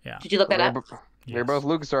 Yeah. Did you look that up? They're both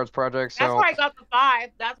LucasArts projects, so... That's where I got the 5.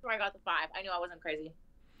 That's where I got the 5. I knew I wasn't crazy.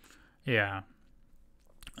 Yeah.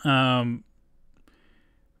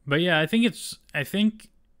 But yeah, I think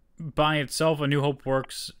by itself, A New Hope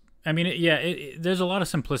works. I mean, there's a lot of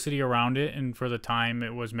simplicity around it, and for the time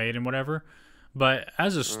it was made and whatever. But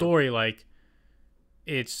as a story, like,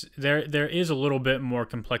 it's there is a little bit more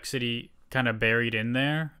complexity kind of buried in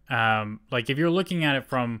there. Like, if you're looking at it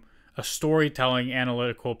from a storytelling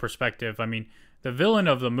analytical perspective, I mean, the villain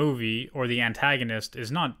of the movie or the antagonist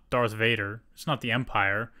is not Darth Vader. It's not the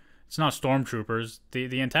Empire. It's not stormtroopers.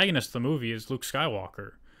 The antagonist of the movie is Luke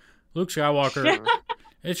Skywalker. Luke Skywalker.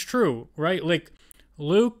 It's true, right? Like,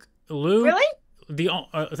 Luke. Really?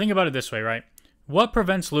 Think about it this way, right? What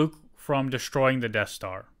prevents Luke from destroying the Death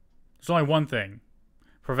Star? There's only one thing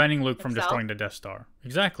preventing Luke from destroying the Death Star.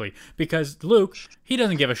 Exactly, because Luke, he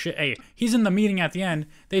doesn't give a shit. Hey, he's in the meeting at the end.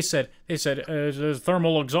 They said, there's a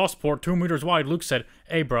thermal exhaust port 2 meters wide. Luke said,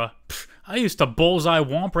 hey, bruh, I used to bullseye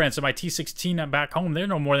womp rants at my T-16 back home. They're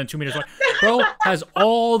no more than 2 meters wide. Bro has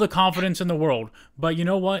all the confidence in the world. But you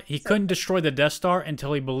know what? He couldn't destroy the Death Star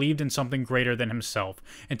until he believed in something greater than himself.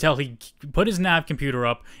 Until he put his nav computer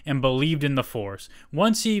up and believed in the Force.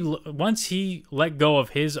 Once he let go of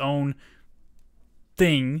his own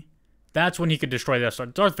thing, that's when he could destroy the Death Star.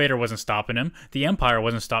 Darth Vader wasn't stopping him. The Empire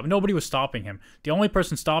wasn't stopping. Nobody was stopping him. The only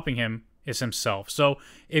person stopping him is himself. So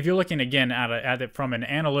if you're looking again at it from an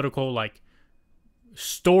analytical, like,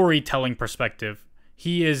 storytelling perspective,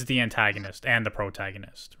 he is the antagonist and the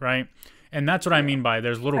protagonist, right? And that's what I mean by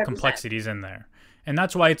there's little 100%. complexities in there. And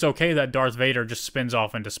that's why it's okay that Darth Vader just spins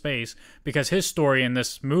off into space, because his story in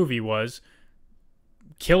this movie was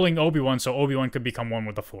killing Obi-Wan so Obi-Wan could become one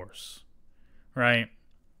with the Force, right?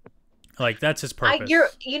 Like, that's his purpose.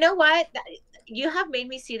 You know what? You have made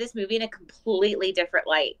me see this movie in a completely different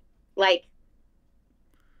light. Like,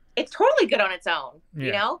 it's totally good on its own. Yeah.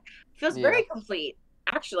 You know, feels very complete,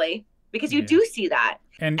 actually, because you do see that.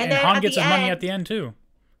 And then Han at gets the his money end- at the end too.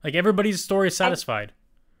 Like, everybody's story is satisfied.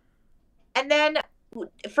 And then,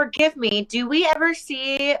 forgive me, do we ever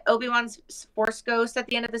see Obi-Wan's Force Ghost at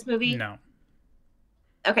the end of this movie? No,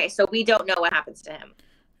 Okay, so we don't know what happens to him.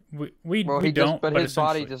 we don't. But his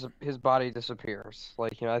body essentially- his body disappears.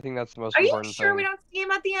 Like, you know, I think that's the most Are you important sure thing. we don't see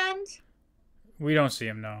him at the end? we don't see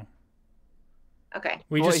him. No, Okay.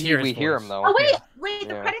 we Well, just hear his we hear voice. him though. Oh wait, Yeah.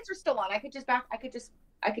 the Yeah. credits are still on. I could just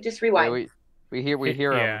Yeah, rewind. we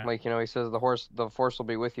hear Yeah. him. Like, you know, he says the Force will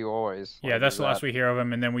be with you always. Yeah, Like, that's the that. last we hear of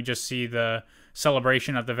him, and then we just see the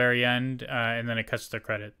celebration at the very end, and then it cuts to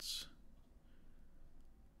credits.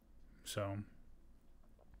 So,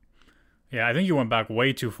 yeah, I think you went back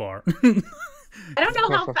way too far. I don't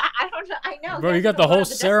know how fast. I don't know. I know. Bro, you got the whole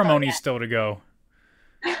ceremony still to go.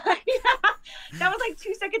 Yeah. That was like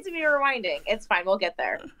 2 seconds of me rewinding. It's fine. We'll get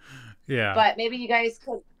there. Yeah. But maybe you guys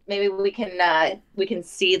could. Maybe we can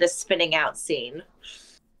see the spinning out scene.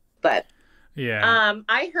 But yeah.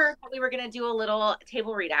 I heard that we were gonna do a little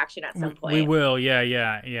table read action at some point. We will. Yeah.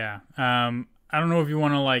 I don't know if you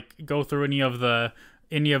want to, like, go through any of the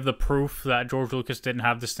proof that George Lucas didn't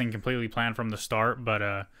have this thing completely planned from the start,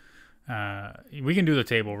 but we can do the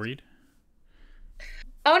table read.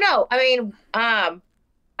 Oh no!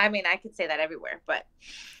 I mean, I could say that everywhere, but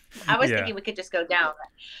I was thinking we could just go down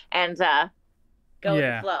and go with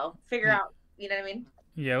the flow. Figure out, you know what I mean?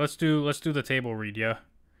 Yeah, let's do the table read, yeah.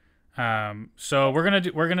 So we're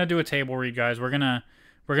gonna do a table read, guys. We're gonna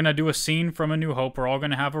do a scene from A New Hope. We're all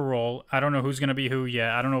gonna have a role. I don't know who's gonna be who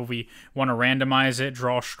yet. I don't know if we want to randomize it,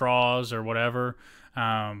 draw straws, or whatever.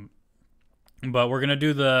 But we're gonna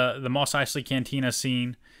do the Mos Eisley Cantina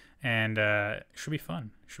scene, and it should be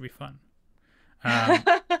fun.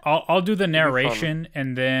 I'll do the narration,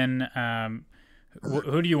 and then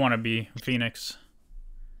who do you want to be, Phoenix?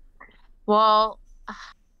 Well,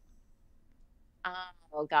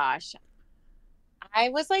 oh gosh, I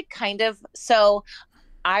was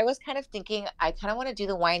kind of thinking I kind of want to do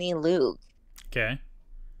the whiny Luke. Okay.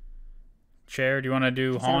 Chair, do you want to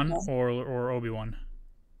do Is that Han okay? or Obi-Wan?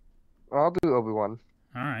 I'll do Obi-Wan.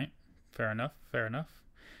 All right. Fair enough.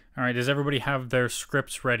 All right. Does everybody have their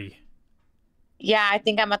scripts ready? Yeah, I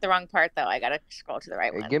think I'm at the wrong part though. I gotta scroll to the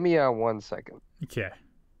right Hey, one. give me 1 second. Okay.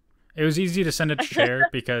 It was easy to send it to Chair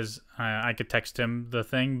because I could text him the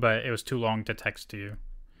thing, but it was too long to text to you.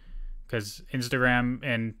 Because Instagram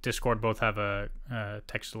and Discord both have a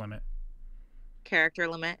text limit. Character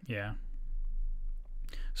limit. Yeah.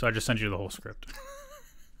 So I just sent you the whole script.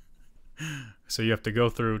 So you have to go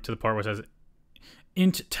through to the part where it says,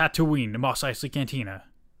 Int Tatooine, Mos Eisley Cantina.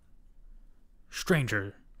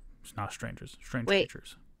 Stranger. It's not strangers. Strange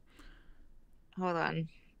creatures. Hold on.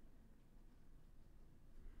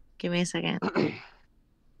 Give me a second.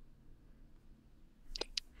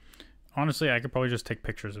 Honestly, I could probably just take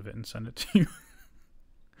pictures of it and send it to you.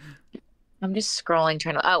 I'm just scrolling,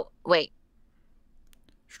 trying to. Oh, wait.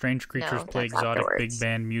 Strange creatures No, play that's not the exotic big words.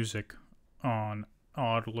 band music on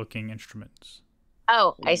odd-looking instruments.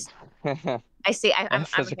 Oh, I see. I'm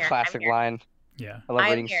That's such a here. classic I'm here. line. Yeah. I love I'm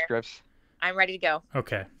reading here. scripts. I'm ready to go.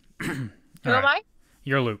 Okay. Who All am right. I?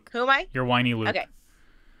 You're Luke. Who am I? You're whiny Luke. Okay.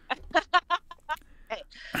 Hey,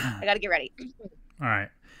 I gotta get ready. All right.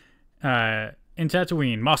 In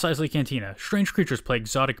Tatooine, Mos Eisley Cantina, strange creatures play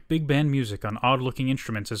exotic big band music on odd-looking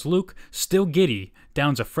instruments as Luke, still giddy,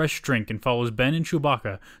 downs a fresh drink and follows Ben and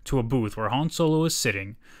Chewbacca to a booth where Han Solo is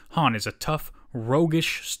sitting. Han is a tough,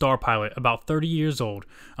 roguish star pilot about 30 years old,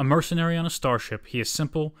 a mercenary on a starship. He is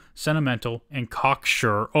simple, sentimental, and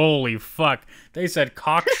cocksure. Holy fuck. They said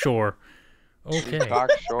cocksure. Okay. He's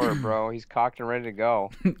cocksure, bro. He's cocked and ready to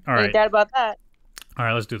go. All right. Ain't that about that? All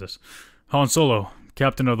right, let's do this. Han Solo,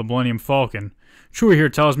 captain of the Millennium Falcon. Chewie here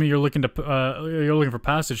tells me you're looking for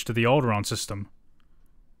passage to the Alderaan system.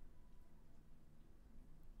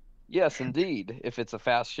 Yes, indeed. If it's a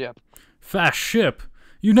fast ship. Fast ship?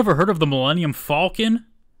 You never heard of the Millennium Falcon?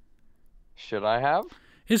 Should I have?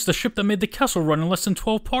 It's the ship that made the Kessel run in less than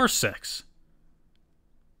 12 parsecs.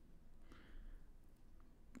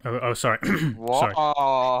 Oh, sorry. Sorry.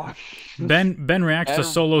 Whoa. Ben reacts to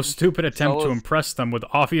Solo's stupid attempt to Solo's- impress them with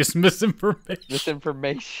obvious misinformation.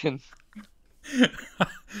 Misinformation.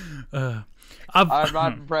 I'm I'm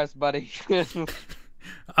not impressed, buddy.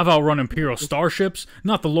 I've outrun Imperial starships,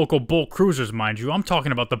 not the local bulk cruisers, mind you. I'm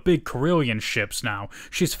talking about the big Corellian ships now.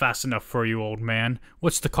 She's fast enough for you, old man.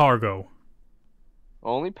 What's the cargo?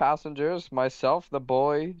 Only passengers, myself, the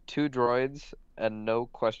boy, 2 droids, and no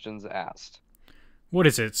questions asked. What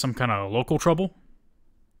is it, some kind of local trouble?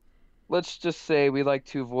 Let's just say we like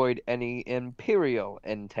to avoid any Imperial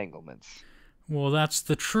entanglements. Well, that's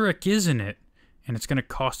the trick, isn't it? And it's going to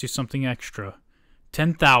cost you something extra.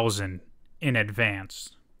 10,000 in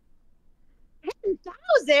advance.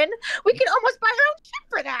 10,000? We could almost buy our own ship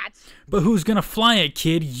for that. But who's going to fly it,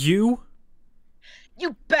 kid? You?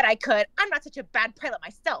 You bet I could. I'm not such a bad pilot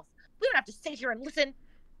myself. We don't have to sit here and listen.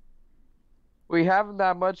 We haven't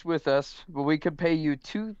that much with us, but we could pay you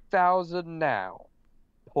 2,000 now,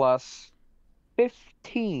 plus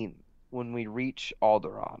 15 when we reach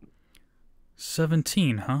Alderaan.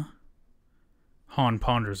 17, huh? Han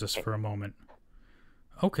ponders this for a moment.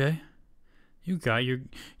 Okay. You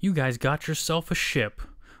guys got yourself a ship.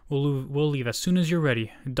 We'll leave as soon as you're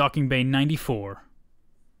ready. Docking Bay 94.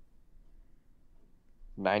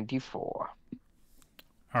 94.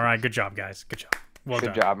 All right, good job, guys. Good job. Well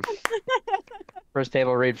Good done. job. First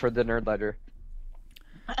table read for the Nerd Ledger.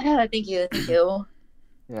 Thank you. Thank you.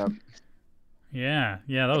 Yeah.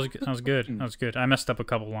 Yeah, that was good. That was good. I messed up a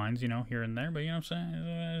couple lines, here and there, but you know what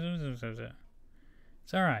I'm saying?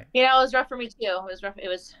 It's all right. You know, it was rough for me too. It was rough.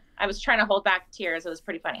 I was trying to hold back tears. It was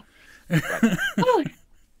pretty funny. It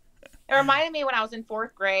reminded me when I was in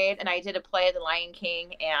 4th grade and I did a play of The Lion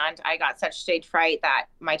King, and I got such stage fright that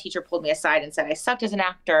my teacher pulled me aside and said I sucked as an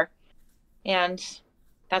actor. And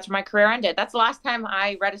that's where my career ended. That's the last time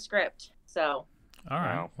I read a script. So. All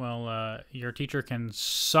right. Wow. Well, your teacher can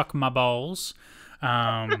suck my balls,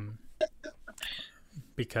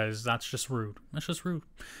 because that's just rude. That's just rude.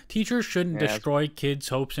 Teachers shouldn't destroy kids'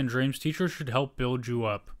 hopes and dreams. Teachers should help build you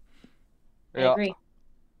up. I agree.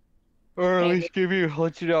 Or at least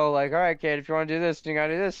let you know, like, all right, kid, if you want to do this, you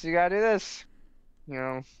gotta do this, you gotta do this.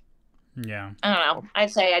 Yeah. I don't know.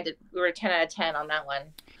 I'd say we were 10 out of 10 on that one.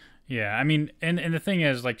 Yeah, I mean, and the thing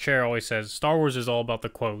is, like Chair always says, Star Wars is all about the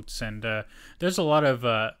quotes, and there's a lot of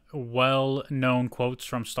well-known quotes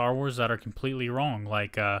from Star Wars that are completely wrong,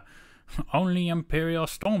 like, only Imperial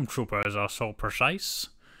stormtroopers are so precise,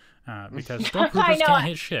 because stormtroopers can't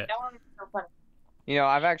hit shit. That one was so funny.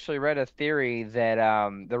 I've actually read a theory that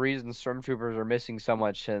the reason stormtroopers are missing so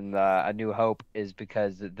much in A New Hope is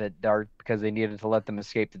because they needed to let them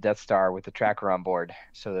escape the Death Star with the tracker on board,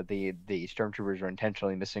 so that the stormtroopers are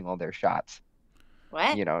intentionally missing all their shots.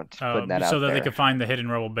 What? Just putting that out so that there. they could find the hidden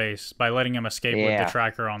rebel base by letting them escape with Yeah. the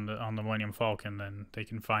tracker on the Millennium Falcon. Then they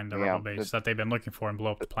can find the rebel base that they've been looking for and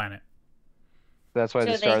blow up the planet. That's why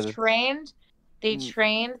So the stars. they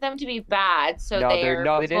trained them to be bad. So No, they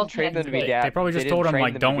didn't train them to be bad. They probably just They told didn't them train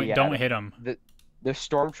like them to be don't bad. hit them. The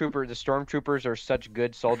stormtroopers are such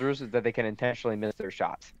good soldiers that they can intentionally miss their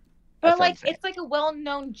shots. But That's what I'm like, saying. it's like a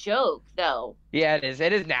well-known joke, though. Yeah, it is.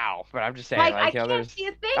 It is now, but I'm just saying, Like, I like, you know, can't there's. see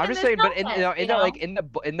a thing I'm in just this saying, but in moment, in the like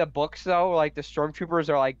in the books though, like the stormtroopers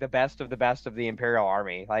are like the best of the Imperial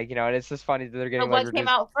Army. Like, you know, and it's just funny that they're But getting like what came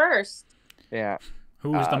reduced. out first? Yeah.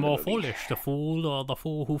 Who is the The more movie. foolish, the fool or the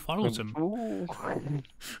fool who follows him? Ooh.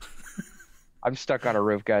 I'm stuck on a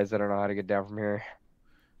roof, guys. I don't know how to get down from here.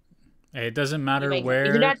 Hey, it doesn't You matter may, where.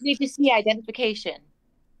 you do not need to see identification.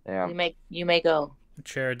 Yeah. You may go.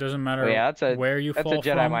 Chair, it doesn't matter yeah, where you that's a fall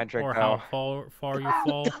Jedi from mind trick, or though. how far you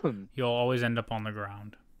fall. You'll always end up on the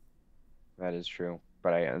ground. That is true.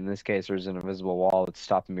 But in this case, there's an invisible wall that's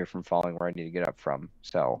stopping me from falling where I need to get up from.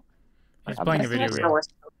 So He's I'm playing a just- video Star game. Wars.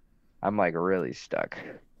 I'm like really stuck.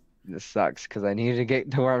 This sucks because I need to get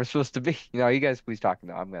to where I'm supposed to be. You know, you guys please talk.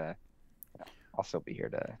 No, I'll still be here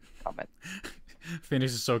to comment.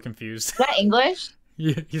 Phineas is so confused. Is that English?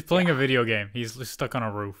 He's playing a video game. He's stuck on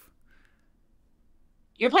a roof.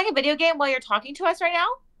 You're playing a video game while you're talking to us right now?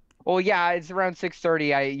 Well, yeah, it's around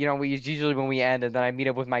 6:30. We usually when we end, and then I meet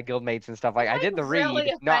up with my guildmates and stuff. Like I did the read.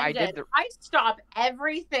 Really No, I offended. did I stop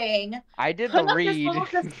everything. I did Put the up this read. little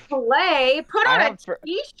display. Put I on have a per-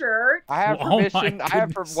 T-shirt. I have Oh my permission. I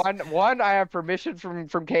have goodness. one. I have permission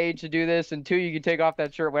from Cage to do this, and two, you can take off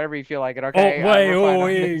that shirt whenever you feel like it. Oh, Okay. wait, we're fine oh, on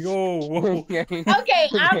wait, this. oh. Okay,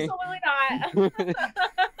 absolutely not.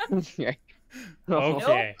 Okay.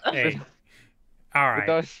 Okay, hey. All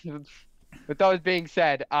right. With those being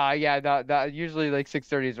said, yeah, the usually like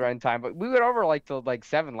 6:30 is run time, but we went over like till like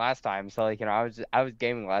 7 last time, so like I was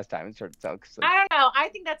gaming last time and sort of so. I don't know. I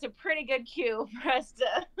think that's a pretty good cue for us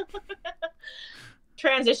to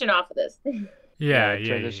transition off of this. Yeah.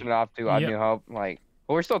 Transition off to A Yep. New Hope, like,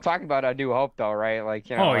 well, we're still talking about A New Hope though, right? Like,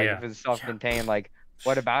 Oh, like yeah. if it's self-contained, like,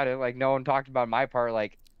 what about it? Like, no one talked about my part,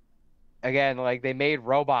 like. Again, like they made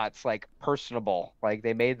robots like personable, like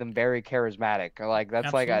they made them very charismatic. Like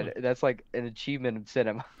that's Absolutely. that's like an achievement of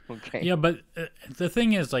cinema. Okay. Yeah, but the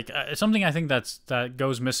thing is, like, something I think that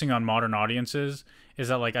goes missing on modern audiences is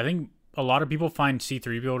that, like, I think a lot of people find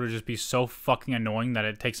C-3PO to just be so fucking annoying that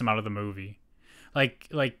it takes them out of the movie. Like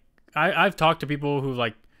I've talked to people who,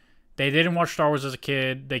 like, they didn't watch Star Wars as a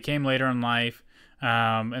kid. They came later in life.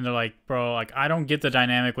 And they're like, bro, like, I don't get the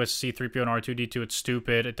dynamic with C-3PO and R2-D2. It's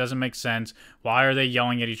stupid. It doesn't make sense. Why are they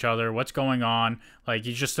yelling at each other? What's going on? Like,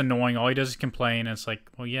 he's just annoying. All he does is complain. And it's like,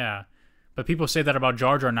 well, yeah. But people say that about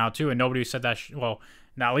Jar Jar now, too. And nobody said that. Well,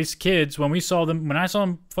 now at least kids, when I saw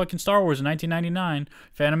them fucking Star Wars in 1999,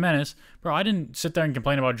 Phantom Menace, bro, I didn't sit there and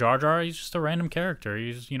complain about Jar Jar. He's just a random character.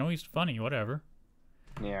 He's funny, whatever.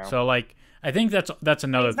 Yeah. So, like, I think that's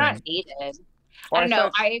another It's thing. not needed. Well, I don't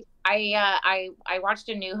know. thought- I watched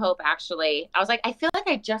A New Hope actually. I was like, I feel like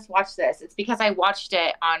I just watched this. It's because I watched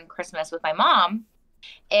it on Christmas with my mom.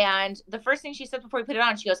 And the first thing she said before we put it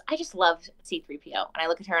on, she goes, I just love C-3PO. And I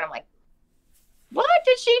look at her and I'm like, what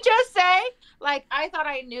did she just say? Like, I thought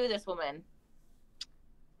I knew this woman.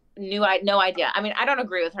 No idea. I mean, I don't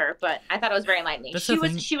agree with her, but I thought it was very enlightening. That's the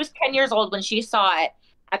thing. She was 10 years old when she saw it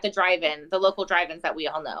at the drive-in, the local drive-ins that we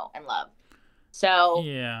all know and love. So,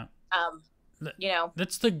 Yeah. you know, I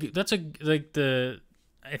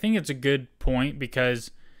think it's a good point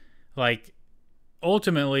because, like,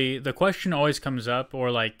 ultimately the question always comes up,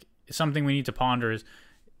 or like something we need to ponder is,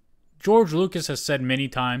 George Lucas has said many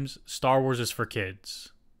times Star Wars is for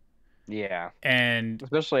kids. Yeah. And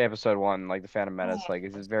Especially Episode 1, like the Phantom Menace, like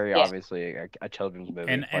it's very Yeah. obviously a children's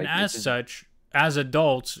movie. and Like, as this is- such, as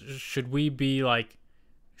adults, should we be like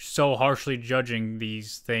so harshly judging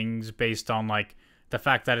these things based on like the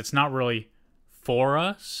fact that it's not really for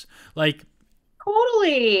us? Like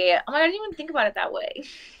totally. I didn't even think about it that way.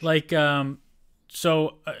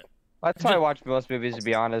 so That's how I watch most movies, to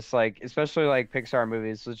be honest. Like, especially like Pixar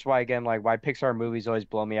movies. Which is why, again, like why Pixar movies always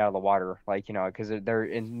blow me out of the water. Like, because they're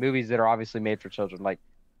in movies that are obviously made for children. Like,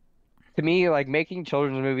 to me, like making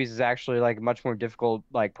children's movies is actually like a much more difficult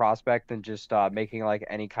like prospect than just making like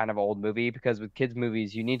any kind of old movie. Because with kids'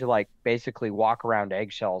 movies, you need to like basically walk around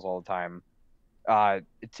eggshells all the time.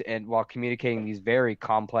 And while communicating these very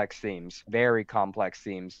complex themes to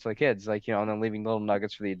the kids, like, and then leaving little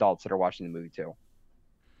nuggets for the adults that are watching the movie too.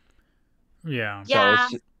 yeah. Yeah.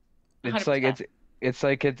 So it's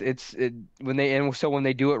like when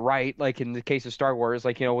they do it right, like in the case of Star Wars,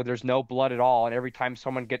 like, where there's no blood at all, and every time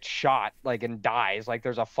someone gets shot, like, and dies, like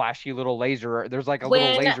there's a flashy little laser, there's like a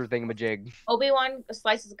little When- laser thingamajig. Obi-Wan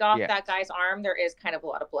slices off Yeah. that guy's arm, there is kind of a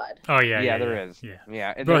lot of blood. Oh yeah. Yeah, there is. Yeah.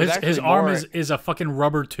 Yeah, and Bro, there's his actually arm more- is a fucking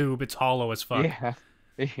rubber tube. It's hollow as fuck. Yeah,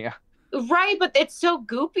 yeah, Right, but it's so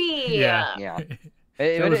goopy. Yeah. yeah.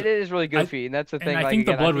 It is really goofy, and that's the thing. And I like, think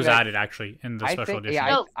the again, I blood think was that, added actually in the I special think, edition. yeah,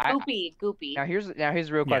 No, I goopy. now here's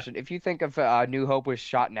the real question. If you think of New Hope was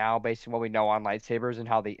shot now based on what we know on lightsabers and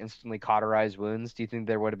how they instantly cauterize wounds, do you think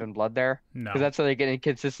there would have been blood there? No. Because that's how they get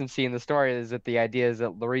inconsistency in the story, is that the idea is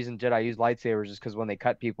that the reason Jedi use lightsabers is because when they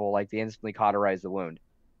cut people, like, they instantly cauterize the wound.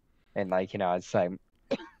 And, like, it's like...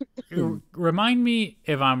 Remind me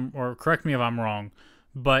if I'm, or correct me if I'm wrong,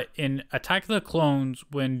 but in Attack of the Clones,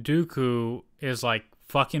 when Dooku is like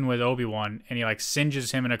fucking with Obi-Wan and he like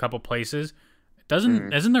singes him in a couple places,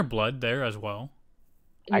 isn't there blood there as well?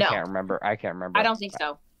 No. I can't remember. I don't think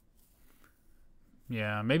so.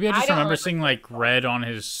 Yeah, maybe I just remember seeing like red on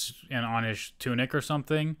his tunic or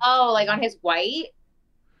something. Oh, like on his white?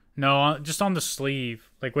 No, just on the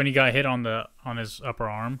sleeve, like when he got hit on his upper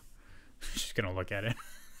arm. She's gonna look at it.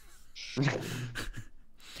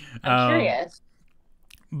 I'm curious.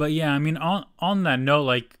 But yeah, I mean, on that note,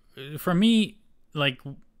 like for me, like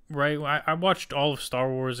right, I watched all of Star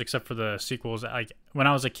Wars except for the sequels, like when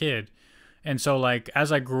I was a kid, and so like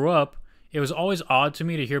as I grew up, it was always odd to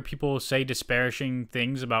me to hear people say disparaging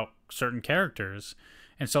things about certain characters,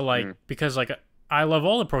 and so like because like I love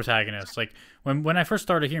all the protagonists, like when I first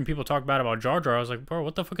started hearing people talk bad about Jar Jar, I was like, bro,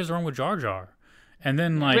 what the fuck is wrong with Jar Jar? And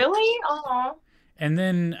then like really, and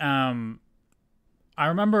then I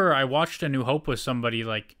remember I watched A New Hope with somebody,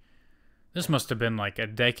 like, this must have been like a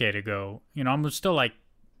decade ago. I'm still like,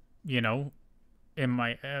 in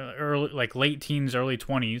my late teens, early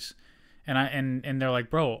 20s. And they're like,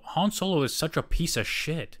 bro, Han Solo is such a piece of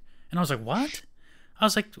shit. And I was like, what? I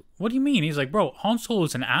was like, what do you mean? He's like, bro, Han Solo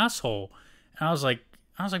is an asshole. And I was like,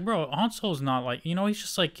 bro, Han Solo's not like, he's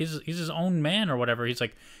just like, he's his own man or whatever. He's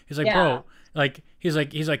like, yeah. Bro, like, he's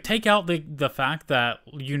like, take out the fact that,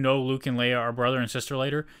 Luke and Leia are brother and sister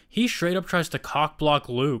later. He straight up tries to cock block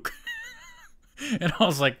Luke. And I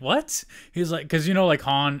was like, what? He's like, because, like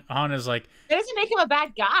Han is like. It doesn't make him a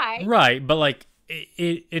bad guy. Right. But like,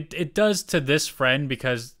 it does to this friend,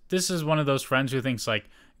 because this is one of those friends who thinks like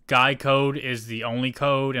guy code is the only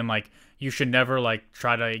code. And like, you should never like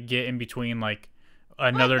try to get in between like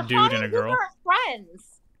another dude and a girl. Friends.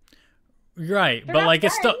 Right, but like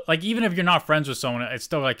it's still like, even if you're not friends with someone, it's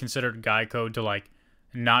still like considered guy code to like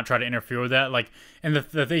not try to interfere with that. Like, and the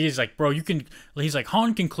thing is like, bro, he's like,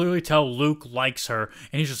 Han can clearly tell Luke likes her,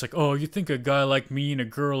 and he's just like, oh, you think a guy like me and a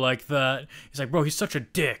girl like that? He's like, bro, he's such a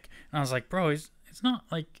dick. And I was like, bro, it's not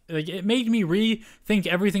like it made me rethink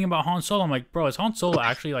everything about Han Solo. I'm like, bro, is Han Solo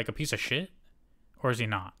actually like a piece of shit, or is he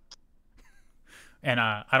not? And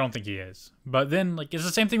I don't think he is. But then, like, it's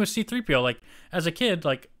the same thing with C-3PO. Like, as a kid,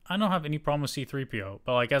 like, I don't have any problem with C-3PO.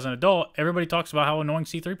 But, like, as an adult, everybody talks about how annoying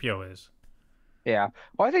C-3PO is. Yeah.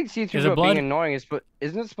 Well, I think C-3PO being annoying isn't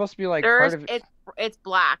it supposed to be, like, part of it? It's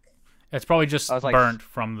black. It's probably just like, burnt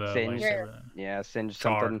from the lightsaber. Yeah, singed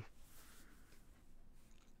something.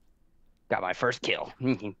 Got my first kill.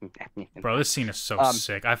 Bro, this scene is so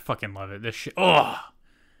sick. I fucking love it. This shit. Oh!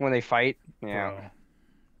 When they fight. Yeah. Bro.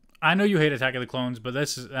 I know you hate Attack of the Clones, but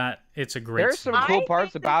it's a great. There's some cool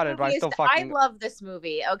parts about it, but I still fucking. I love this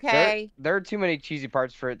movie. Okay. There are too many cheesy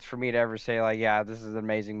parts for me to ever say like, yeah, this is an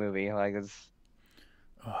amazing movie. Like it's.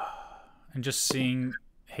 And just seeing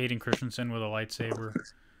Hayden Christensen with a lightsaber.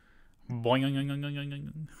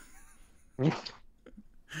 Boing.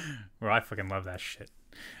 Bro, I fucking love that shit.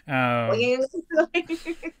 But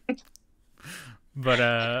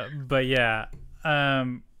yeah.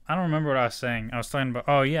 I don't remember what I was saying. I was talking about,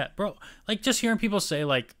 oh yeah, bro, like just hearing people say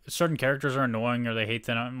like certain characters are annoying or they hate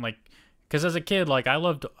them. I'm like, because as a kid, like I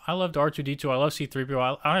loved R2D2, I love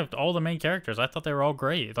C-3PO, I loved all the main characters. I thought they were all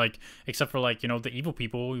great, like except for like the evil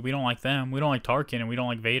people. We don't like them. We don't like Tarkin and we don't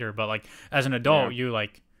like Vader. But like as an adult, you're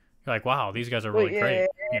like, wow, these guys are really great.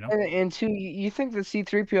 And two, you think that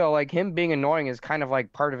C-3PO, like him being annoying, is kind of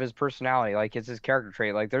like part of his personality, like it's his character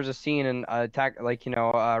trait. Like there's a scene in Attack, like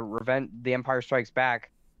Revenge, The Empire Strikes Back,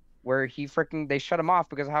 where they shut him off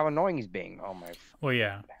because of how annoying he's being. Oh my. Well,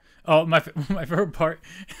 yeah. Oh, my favorite part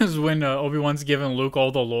is when Obi-Wan's giving Luke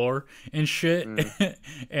all the lore and shit, and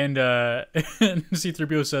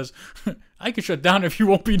C-3PO says, "I can shut down if you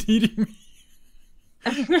won't be needing me."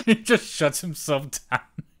 He just shuts himself down.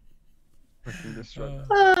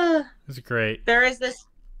 It's great. There is this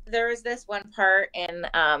one part in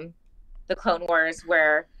the Clone Wars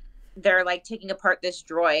where they're like taking apart this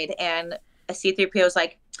droid, and a C-3PO is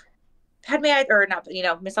like, Padme, or not,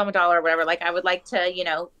 Miss Amidala or whatever, like I would like to,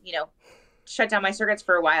 shut down my circuits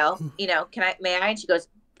for a while. May I? And she goes,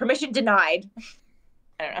 permission denied.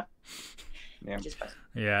 I don't know.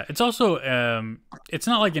 Yeah. It's also, it's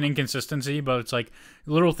not like an inconsistency, but it's like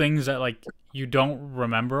little things that like you don't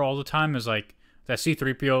remember all the time is like, that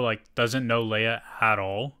C-3PO like doesn't know Leia at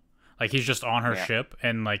all. Like he's just on her ship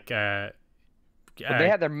and like But they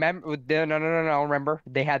had their no. Remember,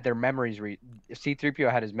 they had their memories.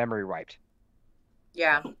 C-3PO had his memory wiped.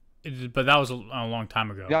 Yeah. But that was a long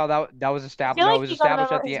time ago. No, that was established. I feel No, like it was he got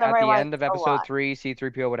established at the end of a episode lot. 3.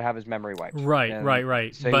 C-3PO would have his memory wiped.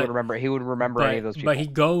 Right. So he would remember. He would remember any of those people. But he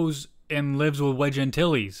goes and lives with Wedge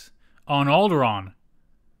Antilles on Alderaan.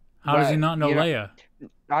 How does he not know Leia?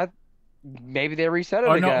 Maybe they reset it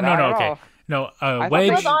Oh, again. no, okay. No, Wedge.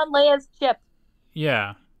 He was on Leia's ship.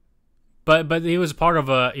 Yeah, but he was part of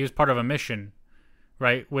a mission,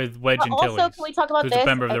 right? With Wedge Antilles. Also, can we talk about who's this? a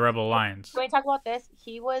member of the Rebel Alliance. Can we talk about this?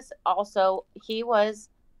 He was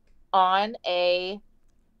on a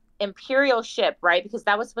Imperial ship, right? Because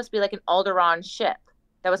that was supposed to be like an Alderaan ship.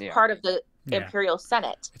 That was part of the Imperial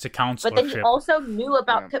Senate. It's a councilor But then ship. he also knew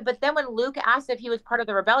about. But then when Luke asked if he was part of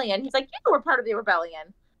the rebellion, he's like, "You were part of the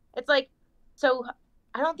rebellion." It's like, so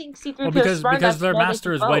I don't think C-3PO. Well, because their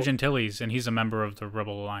master is Wedge Antilles, and he's a member of the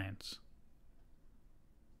Rebel Alliance.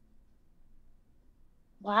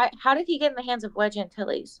 Why? How did he get in the hands of Wedge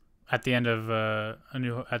Antilles? At the end of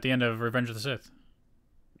Revenge of the Sith.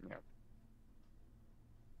 Yeah.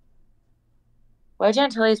 Wedge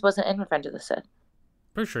Antilles wasn't in Revenge of the Sith.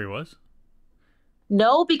 Pretty sure he was.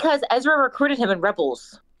 No, because Ezra recruited him in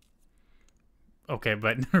Rebels. Okay,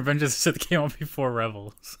 but Revenge of the Sith came out before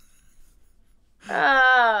Rebels. Okay.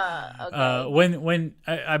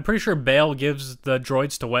 I'm pretty sure Bail gives the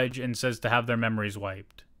droids to Wedge and says to have their memories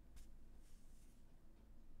wiped.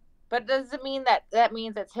 But does it mean that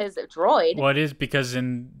means it's his droid? Well, it is because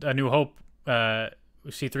in A New Hope,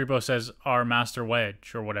 C-3PO says our master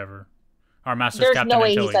Wedge or whatever. Our master's There's Captain no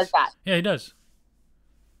way Antilles. he says that. Yeah, he does.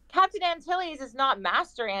 Captain Antilles is not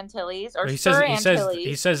Master Antilles or He Sir says Antilles.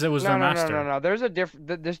 he says it was their master. No. There's a different.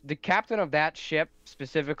 The captain of that ship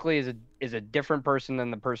specifically is a different person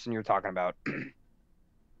than the person you're talking about.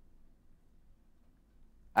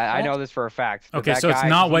 I know this for a fact. Okay, so it's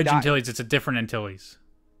not Wedge Antilles; it's a different Antilles.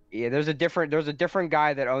 Yeah, there's a different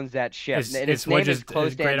guy that owns that ship. It's Wedge's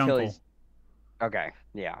great uncle. Okay,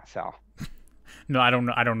 yeah. So. No, I don't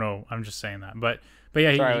know. I'm just saying that, but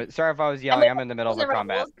yeah. Sorry if I was yelling. I'm in the middle of a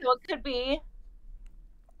combat. So it could be.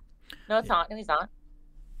 No, it's not. No, he's not.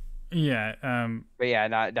 Yeah. But yeah,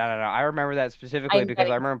 no. I remember that specifically because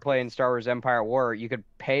I remember playing Star Wars Empire at War. You could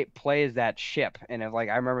play as that ship, and I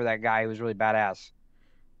remember that guy who was really badass.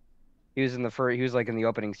 He was in he was like in the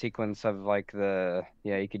opening sequence of like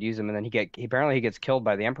you could use him, and then he apparently he gets killed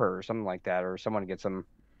by the Emperor or something like that, or someone gets him.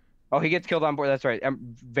 Oh, he gets killed on board. That's right.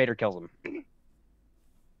 Vader kills him.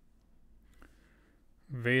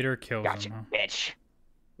 Vader kills him. Gotcha, Huh? bitch.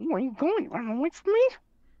 Where are you going? You want to wait for me?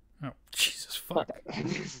 Oh, Jesus fuck.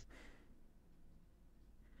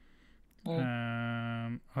 Hold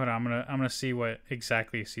on, I'm gonna see what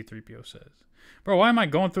exactly C-3PO says. Bro, why am I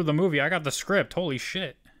going through the movie? I got the script. Holy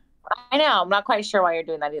shit. I know. I'm not quite sure why you're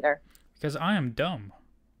doing that either. Because I am dumb.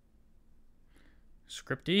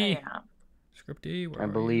 Scripty. Yeah. Scripty. I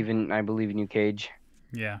believe in you, Cage.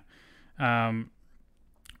 Yeah.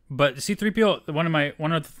 But C-3PO, one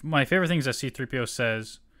of my favorite things that C-3PO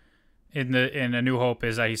says in A New Hope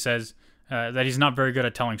is that he says that he's not very good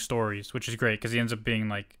at telling stories, which is great because he ends up being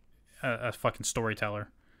like a fucking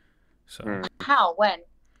storyteller. So How? When?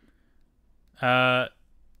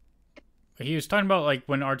 he was talking about like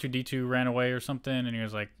when R2-D2 ran away or something, and he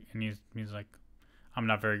was like, he's like, I'm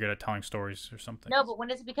not very good at telling stories or something. No, but when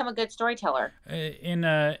does he become a good storyteller? In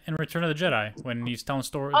Return of the Jedi, when he's telling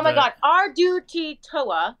stories. Oh my God,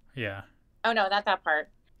 R2-D2. Yeah. Oh no, not that part.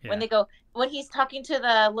 Yeah. When he's talking to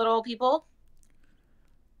the little people.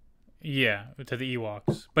 Yeah, to the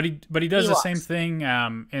Ewoks. But he does the same thing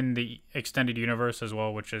in the extended universe as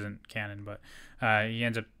well, which isn't canon, but he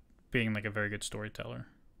ends up being like a very good storyteller.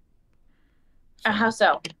 So. How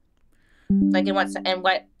so? Like in what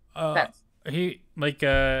sense? He like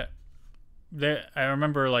I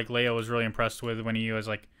remember like Leia was really impressed with when he was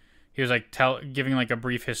giving like a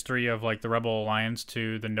brief history of like the Rebel Alliance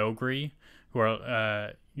to the Nogri, who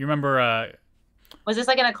are you remember was this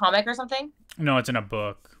like in a comic or something? No, it's in a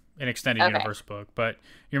book, an extended universe book. But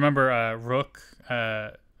you remember Rook,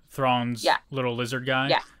 Thrawn's little lizard guy?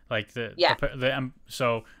 Yeah. Like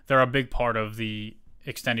so they're a big part of the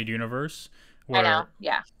extended universe. I know.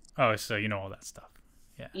 Yeah. Oh, so you know all that stuff.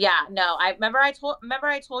 Yeah. Yeah. No, I remember. I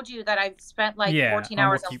told you that I've spent like 14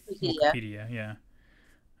 hours on Wikipedia. Yeah.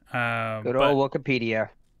 Good old Wikipedia.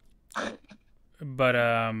 But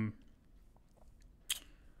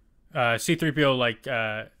C-3PO like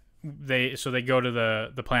they go to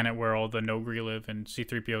the planet where all the Nogri live, and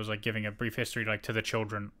C-3PO is like giving a brief history like to the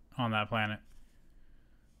children on that planet.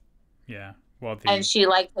 Yeah. Well, and she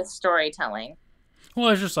liked his storytelling. well,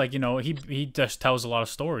 it's just like, he just tells a lot of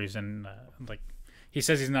stories, and like he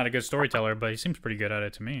says he's not a good storyteller, but he seems pretty good at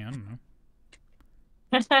it to me. I don't know.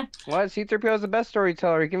 What? C-3PO is the best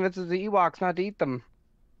storyteller. He convinces the Ewoks not to eat them.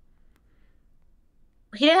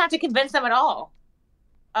 He didn't have to convince them at all.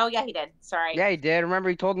 Oh yeah, he did. Sorry. Yeah, he did. Remember,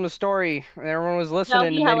 he told them the story, and everyone was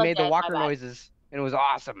listening, and they made the walker noises, and it was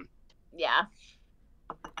awesome. Yeah.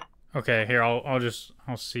 Okay, here I'll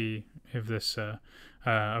see if this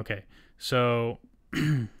okay. So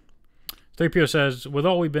 3PO says, with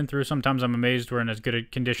all we've been through, sometimes I'm amazed we're in as good a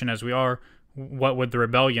condition as we are. What with the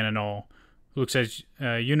rebellion and all. Luke says,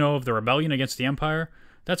 you know of the rebellion against the Empire?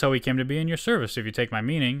 That's how we came to be in your service, if you take my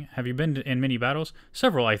meaning. Have you been in many battles?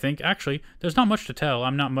 Several, I think. Actually, there's not much to tell.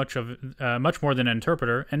 I'm not much more than an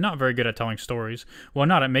interpreter, and not very good at telling stories. Well,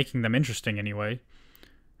 not at making them interesting, anyway.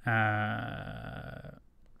 Okay.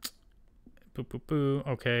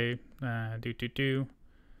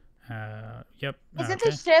 Yep. Isn't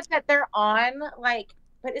the ship that they're on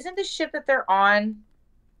but isn't the ship that they're on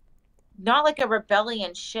not like a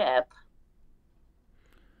rebellion ship?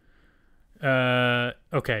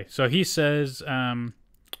 Okay. So he says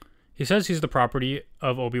he's the property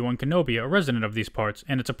of Obi-Wan Kenobi, a resident of these parts,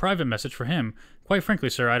 and it's a private message for him. Quite frankly,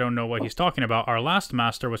 sir, I don't know what he's talking about. Our last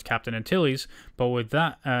master was Captain Antilles, but with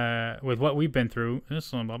what we've been through,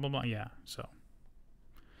 this blah blah blah. Yeah. So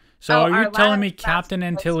are you telling me Captain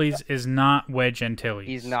Antilles is not Wedge Antilles?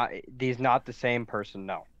 He's not the same person.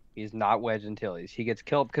 No, he's not Wedge Antilles. He gets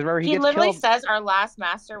killed because remember he gets literally killed. says our last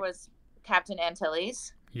master was Captain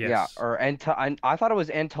Antilles. Yes. Yeah, or I thought it was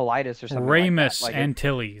Antelitis or something. Ramus like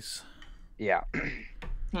Antilles. Yeah.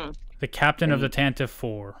 The captain of the Tantive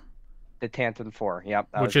 4. The Tantive 4. Yep.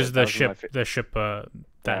 Which is the ship.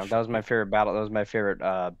 That was my favorite battle. That was my favorite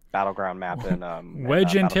battleground map in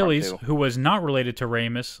Wedge Antilles, who was not related to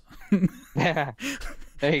Ramus,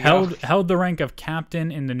 held the rank of captain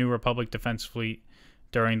in the New Republic Defense Fleet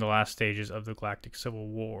during the last stages of the Galactic Civil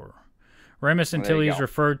War. Ramus Antilles,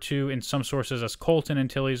 referred to in some sources as Colton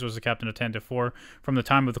Antilles, was the captain of Tantive 4 from the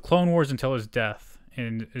time of the Clone Wars until his death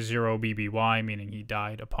in 0BBY, meaning he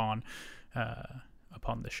died upon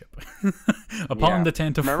the ship. The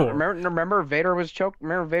Tantive 4. Remember Vader was choked?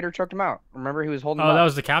 Remember Vader choked him out? Remember he was holding him up? Oh, that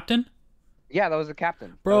was the captain? Yeah, that was the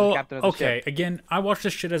captain. Bro, the captain of the okay, ship. Again, I watched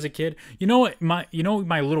this shit as a kid. You know what? My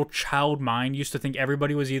little child mind used to think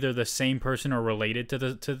everybody was either the same person or related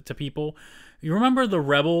to people. You remember the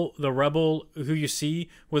rebel who you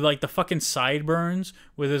see with like the fucking sideburns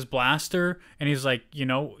with his blaster, and he's like, you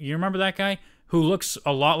remember that guy who looks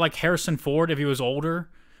a lot like Harrison Ford if he was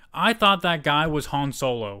older? I thought that guy was Han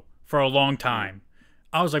Solo for a long time.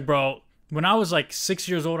 I was like, bro, when I was like 6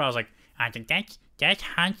 years old, I was like, I think that's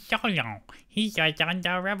Han Solo. He's on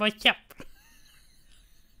the rebel ship.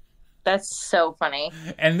 That's so funny.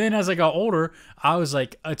 And then as I got older, I was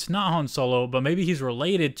like, it's not Han Solo, but maybe he's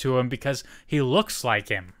related to him because he looks like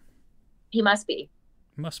him. He must be.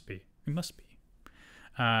 He must be.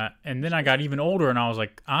 And then I got even older, and I was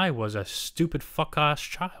like, I was a stupid fuck-ass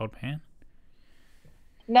child, man.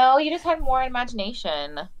 No, you just had more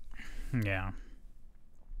imagination. Yeah.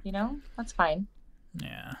 That's fine.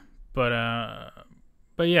 Yeah. But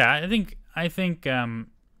yeah, I think A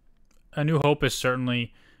New Hope is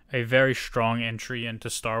certainly a very strong entry into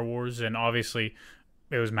Star Wars, and obviously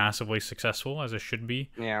it was massively successful, as it should be.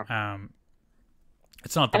 Yeah.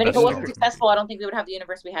 It's not the best. If it wasn't successful, I don't think we would have the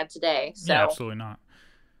universe we had today. So. Yeah, absolutely not.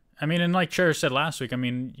 I mean, and like Chair said last week, I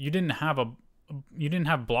mean, you didn't have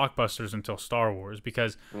blockbusters until Star Wars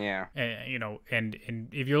because, and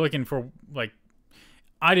if you're looking for like,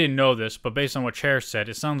 I didn't know this, but based on what Chair said,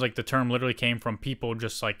 it sounds like the term literally came from people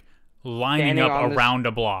just like lining up around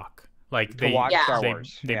a block. Like they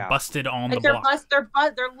busted on the block. They're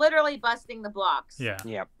literally busting the blocks. Yeah.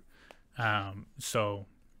 Yep. So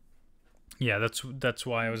yeah, that's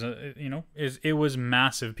why it was it was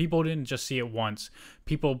massive. People didn't just see it once.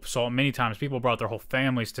 People saw it many times. People brought their whole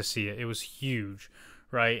families to see it. It was huge,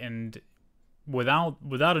 right? And without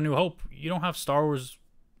A New Hope, you don't have Star Wars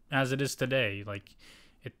as it is today. Like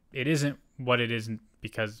it isn't what it isn't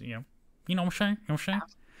because you know what I'm saying?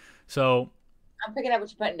 So I'm picking up what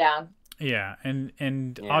you're putting down. Yeah,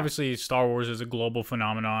 and obviously Star Wars is a global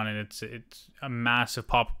phenomenon, and it's a massive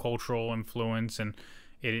pop cultural influence, and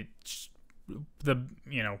it's the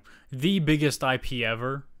biggest IP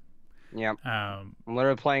ever. Yeah. I'm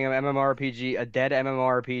literally playing an MMORPG, a dead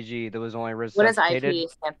MMORPG that was only resuscitated. What does IP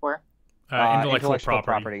stand for? Intellectual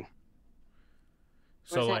property.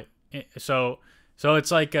 So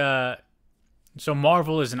it's like so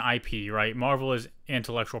Marvel is an IP, right? Marvel is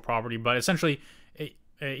intellectual property, but essentially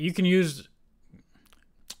you can use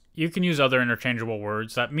you can use other interchangeable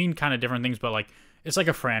words that mean kind of different things, but like it's like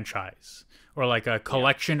a franchise or like a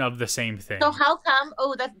collection of the same thing. So how come?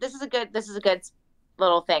 Oh, this is a good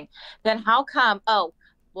little thing. Then how come? Oh,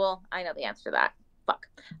 well, I know the answer to that. Fuck.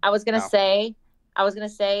 I was gonna say.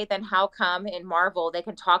 Then how come in Marvel they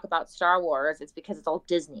can talk about Star Wars? It's because it's all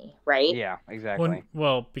Disney, right? Yeah, exactly.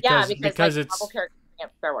 Well, because like, it's Marvel characters bring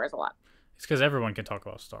up Star Wars a lot. It's because everyone can talk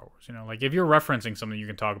about Star Wars. You know, like if you're referencing something, you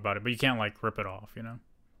can talk about it, but you can't like rip it off. You know.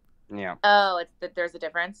 Yeah. Oh, it's that there's a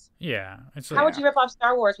difference. Yeah. How would you rip off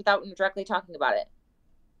Star Wars without directly talking about it?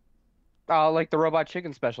 Like the Robot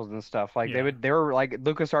Chicken specials and stuff. Like they were like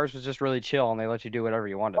LucasArts was just really chill and they let you do whatever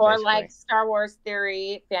you wanted. Or basically. like Star Wars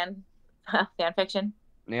theory fan fiction.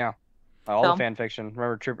 Yeah, all the fan fiction.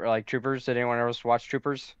 Remember Troopers? Did anyone ever watch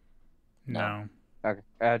Troopers? No.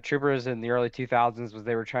 Okay. Troopers in the early 2000s was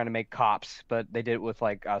they were trying to make cops, but they did it with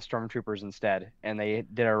like stormtroopers instead, and they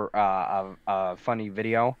did a funny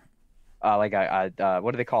video, like a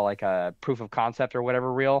what do they call, like a proof of concept or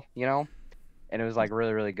whatever reel, you know? And it was like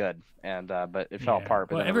really really good, and but it fell apart.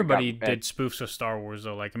 But well, everybody did spoofs of Star Wars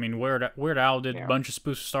though. Like I mean, Weird Al did a bunch of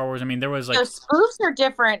spoofs of Star Wars. I mean, there was like so spoofs are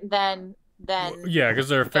different than yeah, because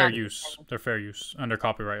they're fair use. They're fair use under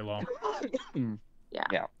copyright law.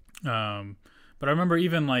 Yeah. But I remember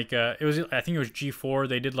even like I think it was G4.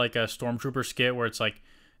 They did like a Stormtrooper skit where it's like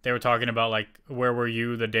they were talking about like where were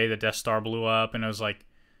you the day the Death Star blew up, and it was like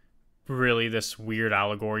really this weird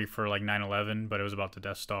allegory for like 9/11, but it was about the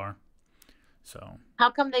Death Star. So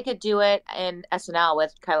how come they could do it in SNL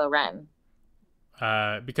with Kylo Ren?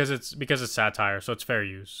 Because it's satire, so it's fair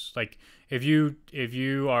use. Like if you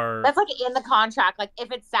are that's like in the contract. Like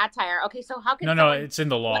if it's satire, okay. So how can no, it's in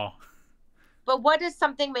the law. But what does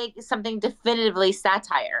something make something definitively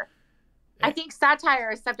satire? I think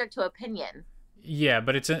satire is subject to opinion. Yeah,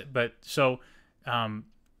 but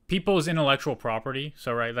people's intellectual property.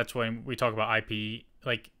 So right, that's when we talk about IP.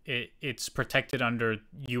 Like it's protected under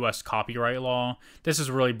U.S. copyright law. This is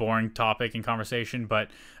a really boring topic and conversation, but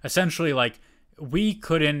essentially, like we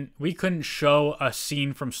couldn't show a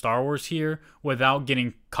scene from Star Wars here without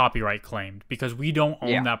getting copyright claimed because we don't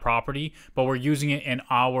own that property, but we're using it in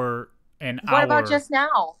our. What about just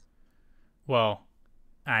now? Well,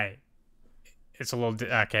 it's a little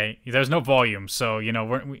okay. There's no volume, so you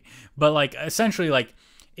know but like essentially, like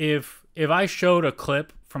if I showed a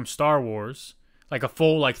clip from Star Wars, like a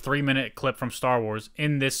full like 3-minute clip from Star Wars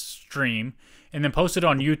in this stream, and then posted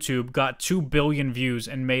on YouTube, got 2 billion views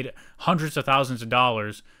and made hundreds of thousands of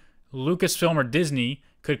dollars, Lucasfilm or Disney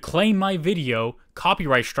could claim my video,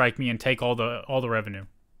 copyright strike me, and take all the revenue.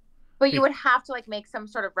 But you would have to like make some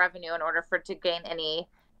sort of revenue in order for it to gain any,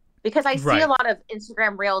 because I see a lot of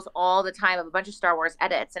Instagram reels all the time of a bunch of Star Wars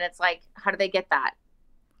edits, and it's like, how do they get that?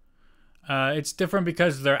 It's different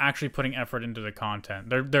because they're actually putting effort into the content.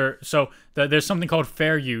 There's something called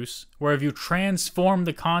fair use, where if you transform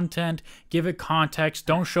the content, give it context,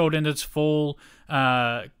 don't show it in its full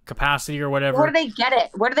capacity or whatever. Where do they get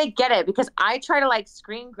it? Because I try to like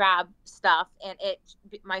screen grab stuff, and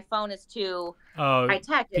my phone is too high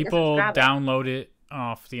tech. People download it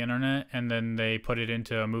off the internet, and then they put it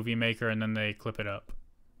into a movie maker, and then they clip it up.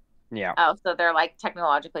 Yeah. Oh, so they're like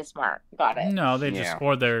technologically smart. Got it. No, they just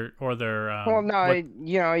or they're. Well, no,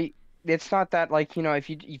 you know, it's not that like, you know, if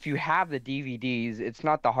you have the DVDs, it's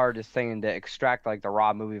not the hardest thing to extract like the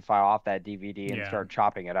raw movie file off that DVD and start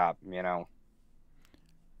chopping it up. You know.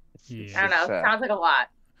 I don't know. It sounds like a lot.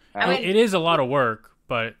 I mean, it is a lot of work,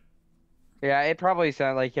 but. Yeah, it probably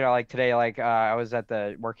sounds like, you know, like today, like I was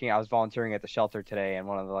volunteering at the shelter today, and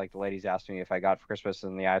one of the ladies asked me if I got for Christmas,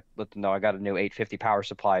 and I let them know I got a new 850 power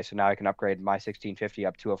supply, so now I can upgrade my 1650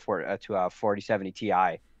 up to a 4070 Ti,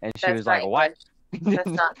 and she was like, "What?"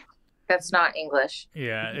 That's not English.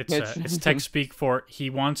 Yeah, it's tech speak for he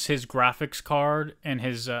wants his graphics card and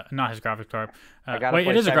his not his graphics card. Wait,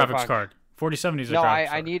 it is a graphics card. 4070 is a graphics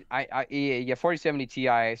card. I need 4070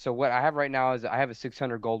 Ti. So what I have right now is I have a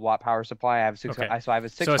 600 gold watt power supply. I have 600. So I have a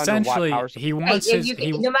 600 watt power supply. He wants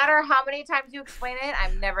no matter how many times you explain it,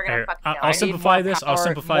 I'm never gonna fucking know. I'll simplify this.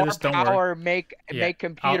 Don't worry. Make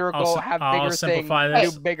computer have bigger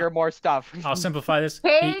things. Do bigger, more stuff. I'll simplify this.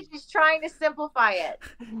 Paige is trying to simplify it.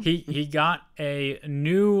 He got a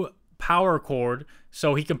new power cord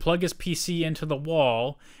so he can plug his PC into the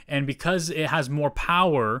wall, and because it has more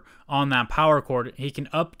power on that power cord, he can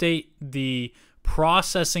update the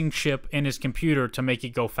processing chip in his computer to make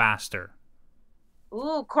it go faster.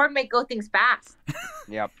 Ooh, cord make go things fast.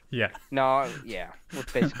 Yep. Yeah. No, yeah. Well,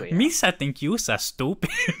 basically. Misa think you so stupid.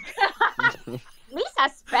 Misa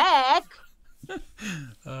spec.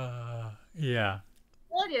 Yeah.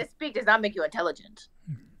 Ability to speak does not make you intelligent.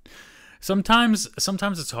 sometimes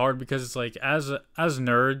it's hard because it's like as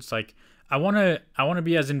nerds, like I wanna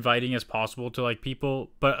be as inviting as possible to like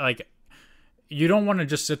people, but like you don't want to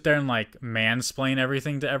just sit there and like mansplain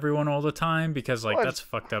everything to everyone all the time because like that's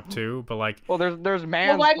fucked up too. But like, well, there's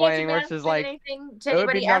Well, why do you have to mansplaining, which is mansplain like anything to it would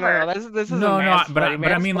anybody be, no, ever? no, this isn't no, but I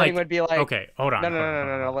mansplaining. mean like Mansplaining would be like, okay, hold on,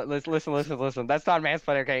 no. Listen. That's not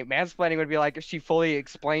mansplaining. Okay, mansplaining would be like if she fully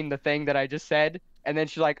explained the thing that I just said, and then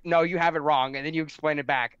she's like, no, you have it wrong, and then you explain it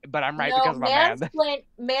back, but I'm right because I'm a man.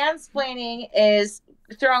 Mansplaining is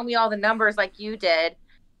throwing me all the numbers like you did.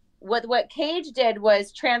 What Cage did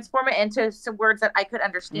was transform it into some words that I could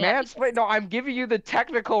understand. Mansplaining? No, I'm giving you the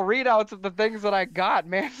technical readouts of the things that I got,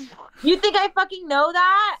 man. You think I fucking know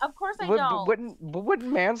that? Of course I don't.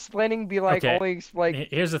 Wouldn't mansplaining be like Okay. only like?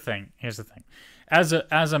 Here's the thing. As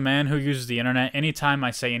a man who uses the internet, anytime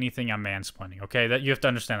I say anything, I'm mansplaining. Okay, that you have to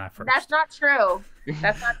understand that first. That's not true.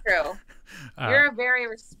 That's not true. Uh, You're a very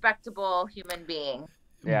respectable human being.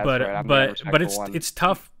 Yeah, but that's right. I'm the but respectful one. it's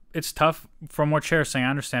tough. It's tough from what Chair's saying. I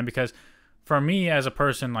understand because for me as a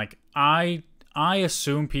person, like I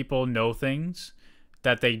assume people know things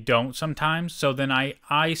that they don't sometimes. So then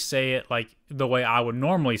I say it like the way I would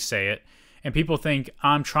normally say it, and people think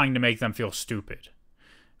I'm trying to make them feel stupid,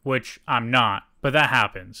 which I'm not. But that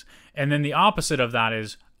happens. And then the opposite of that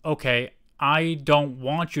is, okay, I don't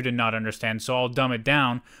want you to not understand, so I'll dumb it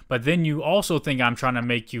down. But then you also think I'm trying to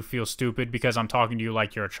make you feel stupid because I'm talking to you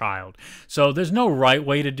like you're a child. So there's no right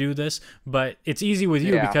way to do this, but it's easy with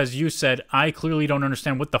you because you said, I clearly don't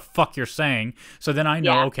understand what the fuck you're saying. So then I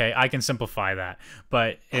know, okay, I can simplify that.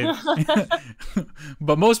 But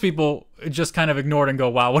but most people just kind of ignore it and go,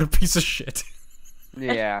 wow, what a piece of shit.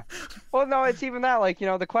 Yeah. Well, no, it's even that. Like,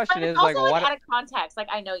 the question is also, like, what? out of context, like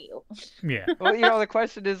I know you. Yeah. Well, the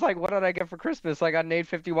question is like, what did I get for Christmas? I got an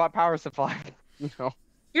 850-watt power supply.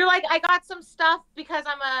 You're like, I got some stuff because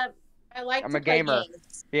I like I'm to a play gamer.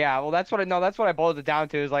 games. Yeah. Well, that's what I boiled it down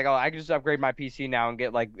to is like, oh, I can just upgrade my PC now and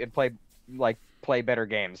get play better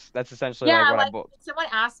games. That's essentially Yeah, like what I like bought. if someone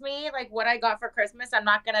asked me like what I got for Christmas, I'm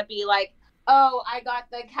not gonna be like, oh, I got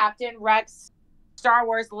the Captain Rex Star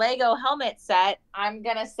Wars Lego helmet set. I'm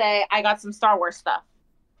gonna say I got some Star Wars stuff.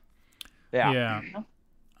 Yeah.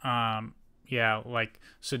 Yeah, like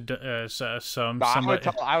some No, somebody,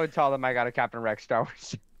 I would tell them I got a Captain Rex Star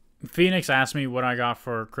Wars. Phoenix asked me what I got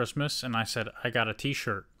for Christmas, and I said I got a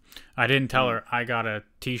T-shirt. I didn't tell her I got a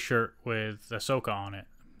T-shirt with Ahsoka on it.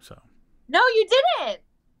 So No, you didn't.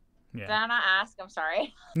 yeah. Did I not ask? I'm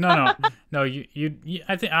sorry. No. You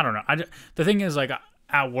I think I don't know. The thing is like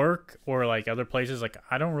at work or like other places, like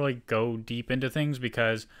I don't really go deep into things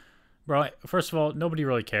because, bro, first of all, nobody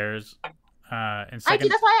really cares. And second,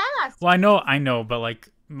 That's why I asked. well, I know, but like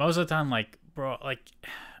most of the time, like, bro, like,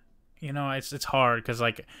 it's hard because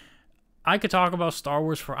like I could talk about Star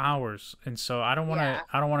Wars for hours, and so I don't want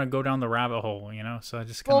to go down the rabbit hole, So I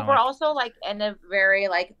just kind of we're also like in a very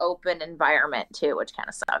like open environment too, which kind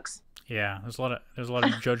of sucks. yeah. There's a lot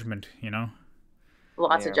of judgment,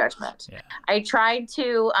 Lots of judgment. Yeah. I tried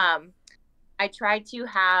to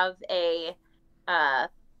have a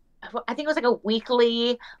I think it was like a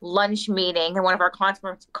weekly lunch meeting in one of our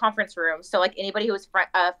conference rooms. So like anybody who was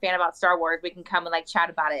a fan about Star Wars, we can come and like chat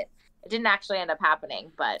about it. It didn't actually end up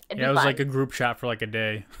happening, but it'd be it was fun. like a group chat for like a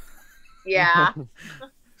day. Yeah.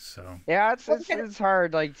 So yeah, it's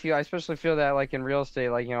hard. Like I especially feel that like in real estate,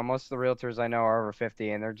 like most of the realtors I know are over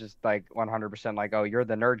 50, and they're just like 100% like, oh, you're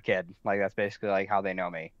the nerd kid. Like that's basically like how they know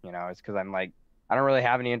me. It's because I'm like I don't really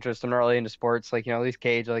have any interest. I'm not really into sports. Like at least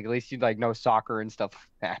Cage, like at least you like know soccer and stuff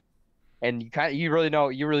like that. And you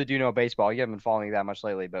really do know baseball. You haven't been following that much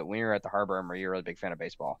lately, but when you're at the Harbor, you're a really big fan of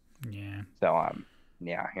baseball. yeah. So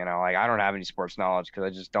yeah, like I don't have any sports knowledge because I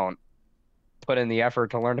just don't put in the effort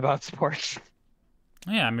to learn about sports.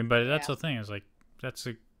 Yeah, I mean, but that's the thing is like that's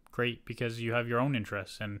great because you have your own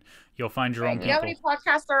interests and you'll find your own people. You know how many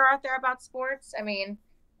podcasts are out there about sports? I mean,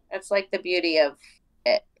 that's like the beauty of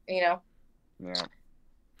it, Yeah.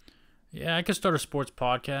 Yeah, I could start a sports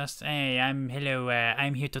podcast. Hey, I'm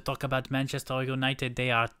here to talk about Manchester United. They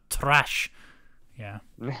are trash. Yeah.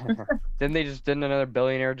 Didn't another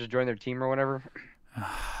billionaire just join their team or whatever?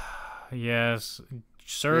 Yes,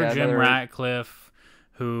 Sir Jim Ratcliffe,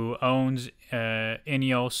 who owns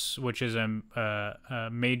Ineos, which is a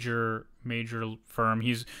major firm.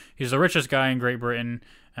 He's the richest guy in Great Britain.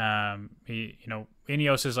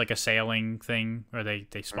 Ineos is like a sailing thing, or they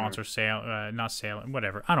sponsor not sailing,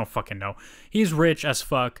 whatever. I don't fucking know. He's rich as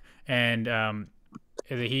fuck, and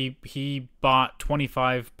he bought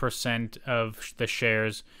 25% of the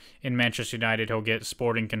shares in Manchester United. He'll get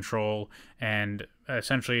sporting control, and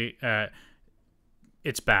essentially,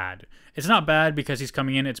 it's bad. it's not bad because he's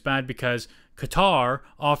coming in. It's bad because Qatar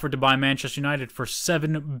offered to buy Manchester United for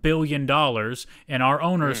 $7 billion, and our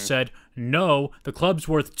owners said, no, the club's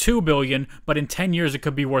worth $2 billion, but in 10 years it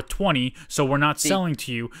could be worth 20, so we're not selling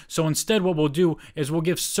to you. So instead what we'll do is we'll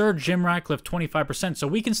give Sir Jim Ratcliffe 25%, so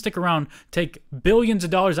we can stick around, take billions of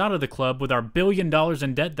dollars out of the club with our $1 billion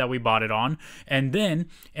in debt that we bought it on, and then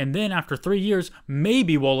after 3 years,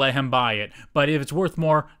 maybe we'll let him buy it. But if it's worth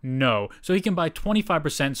more, no. So he can buy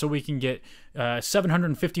 25%, so we can get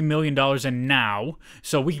 $750 million in now,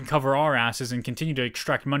 so we can cover our asses and continue to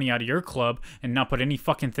extract money out of your club and not put any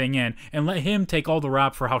fucking thing in, and let him take all the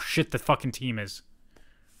rap for how shit the fucking team is.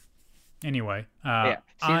 Anyway, yeah.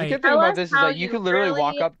 See, the good thing about this is that you could literally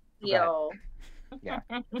walk up. Feel. Yeah.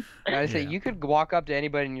 I say you could walk up to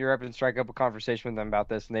anybody in Europe and strike up a conversation with them about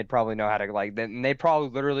this, and they'd probably know how to and they probably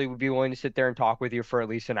literally would be willing to sit there and talk with you for at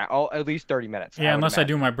least at least 30 minutes. Yeah, unless I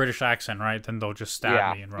do my British accent, right? Then they'll just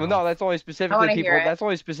stab me and run. Well, no, that's only specifically people. Hear it. That's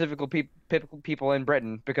only specifically people in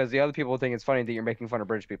Britain, because the other people think it's funny that you're making fun of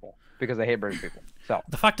British people because they hate British people. So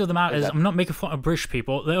the fact of the matter is, I'm not making fun of British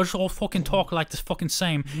people. They just all fucking talk like this fucking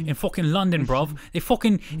same in fucking London, bruv. They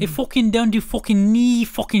fucking don't do fucking knee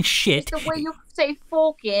fucking shit. It's the way you say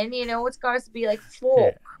fucking, you know, it's got to be like fuck.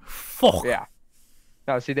 Yeah. Fuck. Yeah.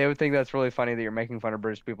 No, see, they would think that's really funny that you're making fun of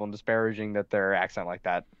British people and disparaging that their accent like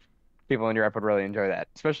that. People in Europe would really enjoy that,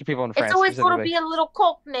 especially people in France. It's always got to be a little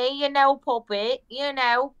cockney, you know, puppet, you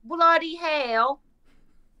know, bloody hell.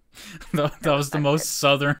 That was the most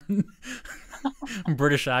southern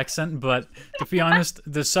British accent, but to be honest,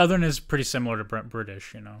 the southern is pretty similar to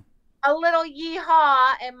British, you know. A little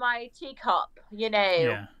yeehaw in my teacup, you know.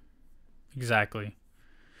 Yeah, exactly.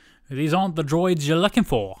 These aren't the droids you're looking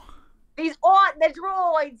for. These aren't the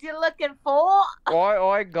droids you're looking for.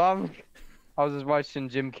 Oi, gum. I was just watching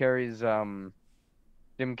Jim Carrey's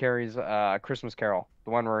Christmas Carol, the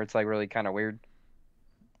one where it's like really kind of weird.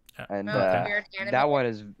 And that one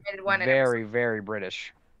is very, very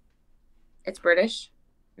British. It's British?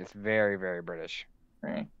 It's very, very British.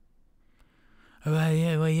 Right. Oh,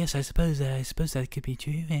 yeah, well, yes, I suppose that could be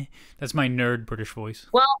true. That's my nerd British voice.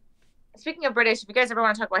 Well, speaking of British, if you guys ever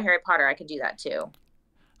want to talk about Harry Potter, I can do that too.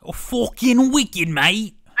 Oh, fucking wicked,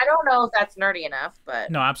 mate. I don't know if that's nerdy enough, but...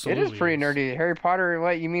 No, absolutely. It is pretty nerdy. Harry Potter,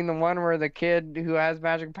 what, you mean the one where the kid who has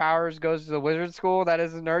magic powers goes to the wizard school? That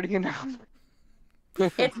isn't nerdy enough?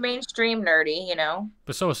 It's mainstream nerdy, you know?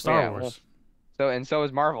 But so is Star Wars. So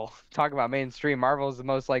is Marvel. Talk about mainstream. Marvel is the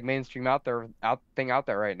most like mainstream thing out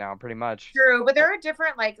there right now, pretty much. True, but there are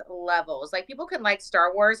different like levels. Like people can like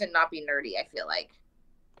Star Wars and not be nerdy, I feel like.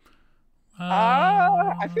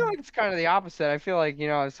 I feel like it's kind of the opposite. I feel like, you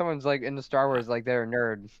know, if someone's like into Star Wars, like they're a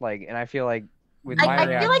nerd. Like, and I feel like I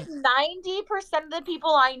feel like 90% of the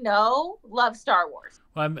people I know love Star Wars.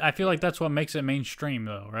 Well, I feel like that's what makes it mainstream,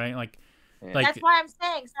 though, right? Like, that's why I'm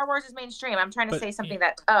saying Star Wars is mainstream. I'm trying to say something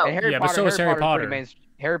that but so is Harry Potter.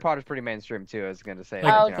 Harry Potter's pretty mainstream too. I was going to say.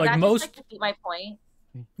 Like most, to keep my point.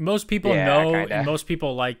 Most people know, and most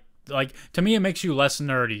people like. To me, it makes you less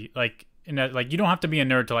nerdy. Like in that, like you don't have to be a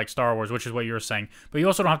nerd to like Star Wars, which is what you were saying. But you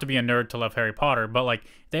also don't have to be a nerd to love Harry Potter. But like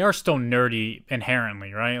they are still nerdy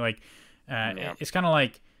inherently, right? Like it's kind of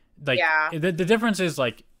like. The difference is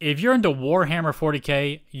like if you're into Warhammer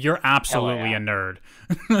 40K, you're absolutely a nerd.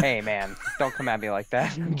 Hey man, don't come at me like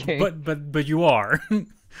that. Okay. But you are.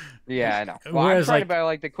 Yeah, I know. Well, I'm trying to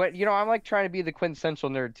be I'm like trying to be the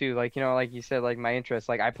quintessential nerd too. Like, you know, like you said, like my interests.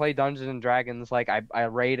 Like I play Dungeons and Dragons. Like I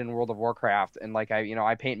raid in World of Warcraft, and like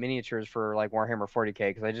I paint miniatures for like Warhammer 40K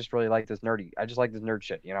because I just really like this nerdy. I just like this nerd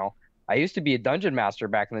shit. You know, I used to be a dungeon master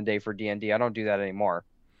back in the day for D&D. I don't do that anymore.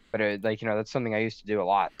 But that's something I used to do a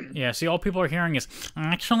lot. Yeah. See, all people are hearing is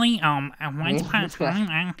actually, once upon a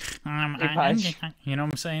time, you know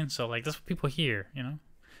what I'm saying? So like that's what people hear, you know.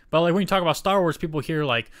 But like when you talk about Star Wars, people hear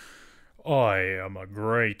like, I am a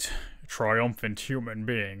great, triumphant human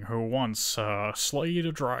being who once slayed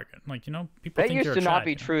a dragon. Like, you know, people think you're a not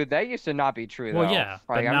be true. That used to not be true. Well, though. yeah,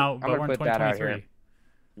 like, but we're in 2023.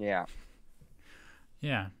 Yeah.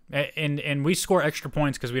 Yeah, and we score extra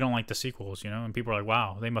points because we don't like the sequels, you know, and people are like,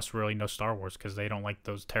 wow, they must really know Star Wars because they don't like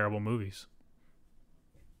those terrible movies.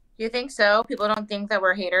 You think so? People don't think that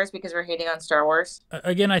we're haters because we're hating on Star Wars?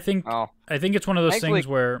 Again, I think it's one of those things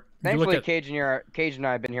where... Thankfully, Cage and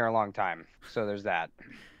I have been here a long time, so there's that.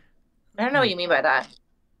 I don't know what you mean by that.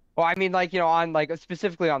 Well, I mean, like, you know, on like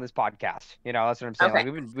specifically on this podcast, you know, that's what I'm saying.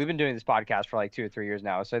 Okay. Like, we've been doing this podcast for like 2 or 3 years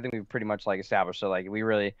now, so I think we've pretty much like established. So like, we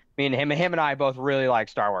really, me and him and I both really like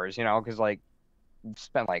Star Wars, you know, because like we've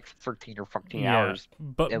spent like 13 or 14 hours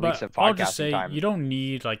at least of podcasting I'll just say time. You don't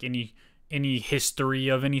need like any history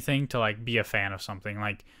of anything to like be a fan of something.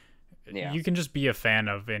 Like Yeah. you can just be a fan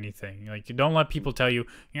of anything. Like, you don't let people tell you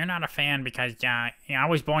you're not a fan because I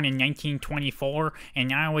was born in 1924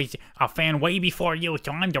 and I was a fan way before you,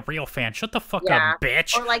 so I'm the real fan. Shut the fuck Yeah. up,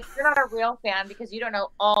 bitch. Or like you're not a real fan because you don't know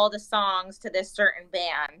all the songs to this certain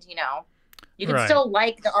band. You know, you can Right. still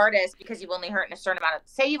like the artist because you've only heard a certain amount of.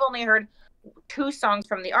 Say you've only heard 2 songs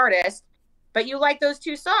from the artist, but you like those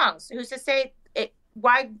 2 songs. Who's to say it?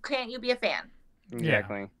 Why can't you be a fan?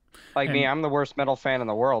 Exactly. Like And- me, I'm the worst metal fan in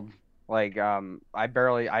the world. Like,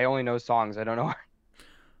 I only know songs. I don't know.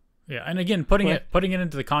 Yeah, and again, putting it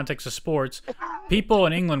into the context of sports, people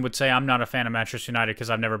in England would say I'm not a fan of Manchester United because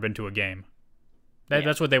I've never been to a game.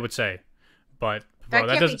 That's what they would say. But That bro,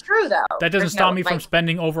 can't doesn't be true though. that doesn't There's stop no, me from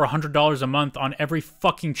spending over $100 a month on every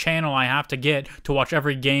fucking channel I have to get to watch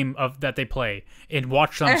every game that they play and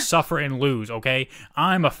watch them suffer and lose. Okay,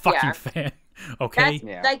 I'm a fucking fan. Okay,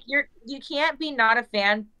 That's, like you can't be not a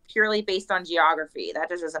fan purely based on geography. That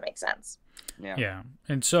just doesn't make sense. Yeah,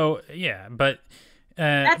 and so but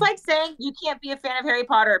that's like saying you can't be a fan of Harry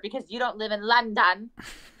Potter because you don't live in London.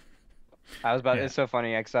 I was about. It's so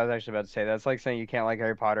funny because I was actually about to say that's like saying you can't like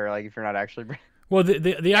Harry Potter, like if you're not actually. Well,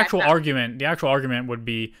 the actual argument would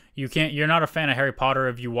be you're not a fan of Harry Potter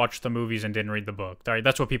if you watched the movies and didn't read the book.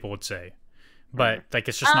 That's what people would say. But like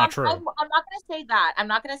it's just not true. I'm not gonna say that. I'm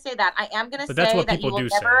not gonna say that. I am gonna say that's what that people do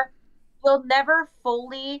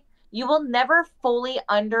you will never fully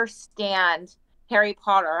understand Harry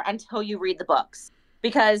Potter until you read the books.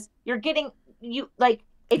 Because you're getting if you're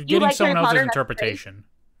you getting like someone Harry else's Potter, interpretation.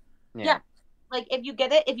 Yeah. Like if you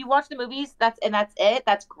get it, if you watch the movies, that's it.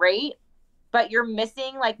 That's great. But you're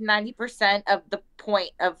missing like 90% of the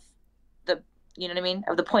point of the, you know what I mean?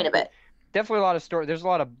 Of the point of it. Definitely a lot of story. There's a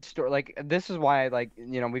lot of story. Like this is why,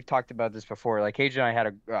 we've talked about this before. Like Kaje and I had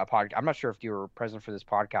a podcast. I'm not sure if you were present for this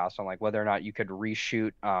podcast on like whether or not you could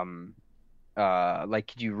reshoot,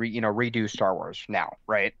 could you redo Star Wars now,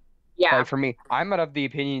 right? Yeah. Like for me, I'm of the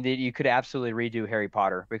opinion that you could absolutely redo Harry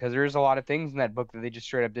Potter because there's a lot of things in that book that they just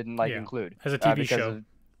straight up didn't include as a TV show.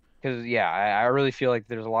 Because I really feel like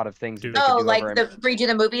there's a lot of things. That they Oh, could do like over redo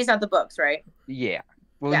the movies, not the books, right? Yeah.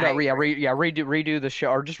 Well, Yeah, no, redo the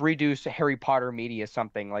show, or just redo Harry Potter media,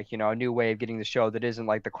 something like a new way of getting the show that isn't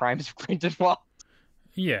like the Crimes of Grindelwald.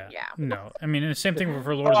 Yeah. Yeah. No, I mean, and the same thing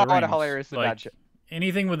for Lord of the Rings. Hilarious that show.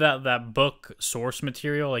 Anything with that book source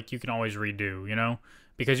material, like you can always redo,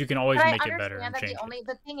 because you can always make it better and change it.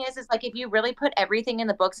 The thing is like if you really put everything in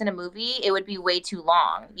the books in a movie, it would be way too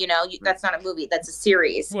long. That's not a movie, that's a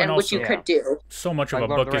series, Well, and which you could do. So much of Like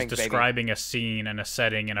a Lord of book the is Rings, describing a scene and a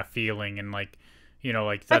setting and a feeling and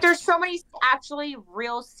that's... But there's so many actually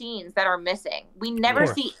real scenes that are missing. We never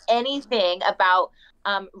see anything about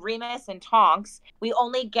Remus and Tonks. We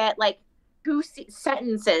only get like 2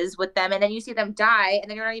 sentences with them, and then you see them die, and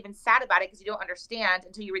then you're not even sad about it because you don't understand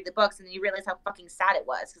until you read the books, and then you realize how fucking sad it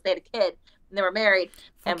was because they had a kid and they were married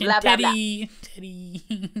and blah blah blah.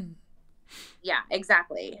 Teddy. Yeah,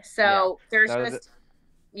 exactly. So there's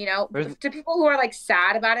to people who are like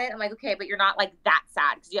sad about it, I'm like, okay, but you're not like that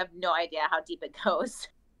sad because you have no idea how deep it goes.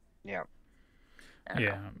 Yeah.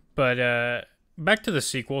 Yeah, but back to the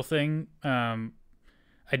sequel thing.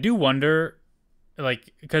 I do wonder,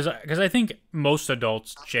 because I think most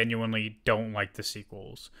adults genuinely don't like the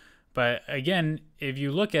sequels. But again, if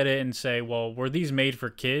you look at it and say, well, were these made for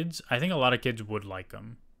kids? I think a lot of kids would like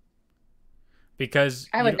them. Because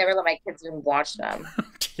I would never let my kids even watch them.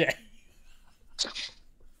 Yeah.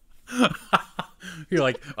 You're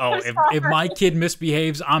like, oh, if my kid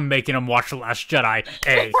misbehaves, I'm making him watch The Last Jedi.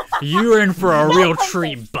 Hey, you're in for a real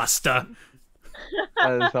treat, Busta.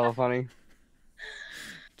 That is hella funny.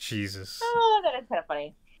 Jesus. Oh, that is kind of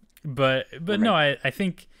funny. But no, I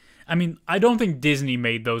think, I don't think Disney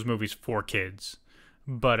made those movies for kids.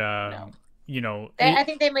 But, No. I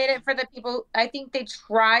think they made it for the people. I think they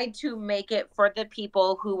tried to make it for the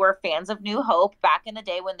people who were fans of New Hope back in the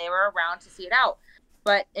day when they were around to see it out.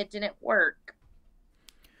 But it didn't work.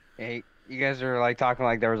 Hey, you guys are like talking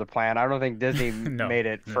like there was a plan. I don't think Disney made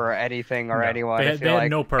it for anything or anyone. They had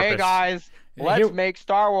no purpose. Hey guys, let's make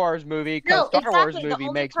Star Wars movie because Star Wars movie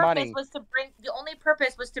makes money. The only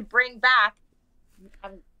purpose was to bring back,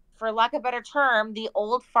 for lack of a better term, the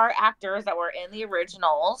old fart actors that were in the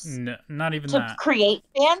originals. No, not even to that. Create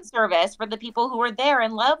fan service for the people who were there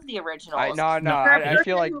and loved the originals. I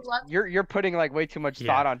feel like you're putting like way too much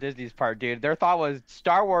thought on Disney's part, dude. Their thought was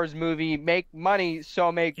Star Wars movie, make money,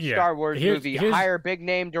 so make Star Wars movie. Hire big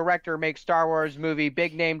name director, make Star Wars movie.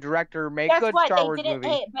 Big name director, make good Star Wars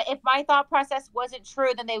movie. But if my thought process wasn't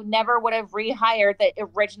true, then they never would have rehired the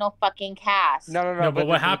original fucking cast. No. But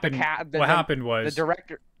what happened? What happened was the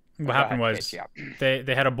director. What happened was they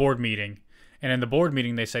had a board meeting, And in the board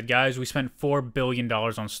meeting, they said, guys, we spent $4 billion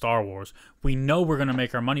on Star Wars. We know we're going to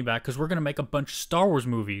make our money back because we're going to make a bunch of Star Wars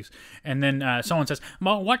movies. And then someone says,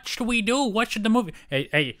 well, what should we do? What should the movie?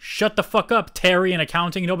 Hey, shut the fuck up, Terry in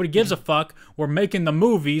accounting. Nobody gives a fuck. We're making the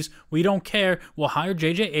movies. We don't care. We'll hire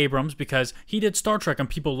J.J. Abrams because he did Star Trek and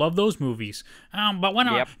people love those movies. But when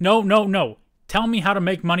No. Tell me how to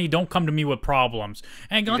make money. Don't come to me with problems.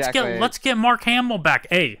 And let's get Mark Hamill back.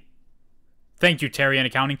 Hey. Thank you, Terry in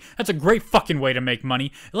accounting. That's a great fucking way to make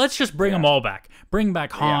money. Let's just bring them all back. Bring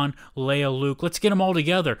back Han, Leia, Luke. Let's get them all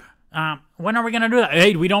together. When are we going to do that?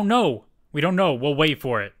 Hey, we don't know. We'll wait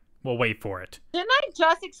for it. Didn't I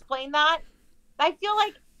just explain that? I feel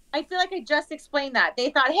like I just explained that.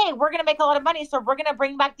 They thought, hey, we're going to make a lot of money, so we're going to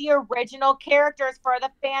bring back the original characters for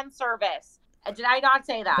the fan service. Did I not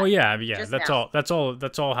say that? Well, yeah. That's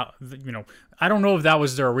all. How I don't know if that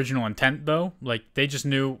was their original intent though. Like they just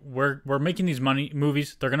knew we're making these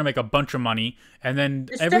movies. They're gonna make a bunch of money, and then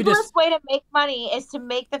the simplest way to make money is to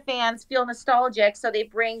make the fans feel nostalgic, so they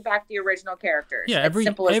bring back the original characters. Yeah,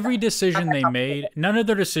 every decision they made, none of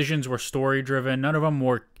their decisions were story driven. None of them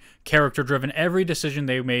were character driven. Every decision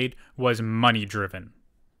they made was money driven.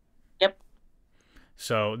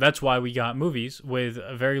 So that's why we got movies with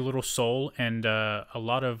very little soul and a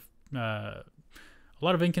lot of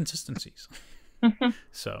inconsistencies.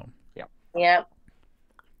 So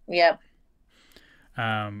Yep.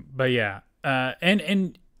 But yeah,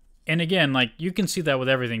 and again, like you can see that with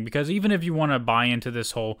everything because even if you want to buy into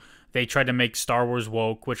this whole, they tried to make Star Wars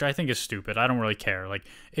woke, which I think is stupid. I don't really care. Like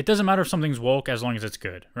it doesn't matter if something's woke as long as it's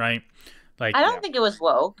good, right? Like, I don't think it was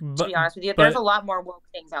woke, to be honest with you. There's a lot more woke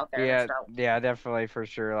things out there. Yeah, definitely, for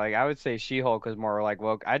sure. Like, I would say She-Hulk was more like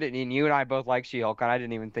woke. You and I both like She-Hulk, and I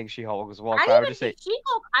didn't even think She-Hulk was woke. I didn't even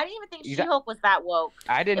think She-Hulk was that woke.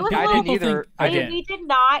 I didn't either. We did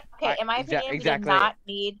not, in my opinion,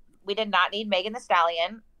 we did not need Megan Thee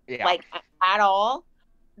Stallion, like, at all.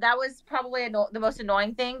 That was probably the most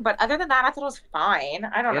annoying thing, but other than that, I thought it was fine.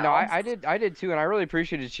 I don't know. I did too, and I really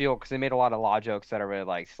appreciated She-Hulk because they made a lot of law jokes that I really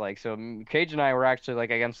liked. Like, so Cage and I were actually like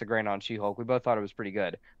against the grain on She-Hulk. We both thought it was pretty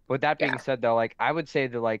good. With that being said, though, like I would say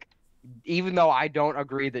that like even though I don't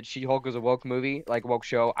agree that She-Hulk is a woke movie, like woke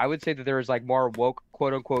show, I would say that there is like more woke,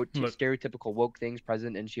 quote unquote, stereotypical woke things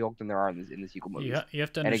present in She-Hulk than there are in the sequel movies. Yeah, you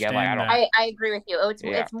have to understand. And again, I agree with you.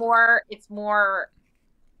 It's more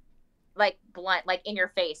like blunt, like in your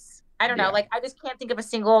face. I don't know. Like I just can't think of a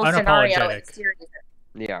single scenario in the series.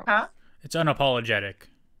 Yeah. Huh? It's unapologetic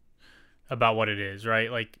about what it is,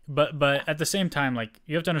 right? Like, but at the same time, like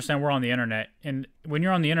you have to understand we're on the internet, and when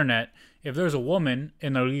you're on the internet, if there's a woman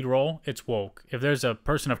in the lead role, it's woke. If there's a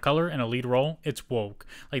person of color in a lead role, it's woke.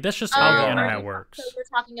 Like that's just how the internet works. So you're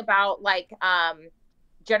talking about like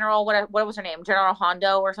General what was her name? General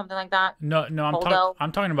Hondo or something like that? No,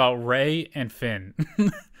 I'm talking about Rey and Finn.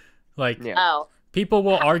 Like people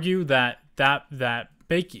will argue that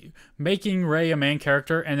making Rey a main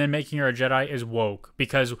character and then making her a Jedi is woke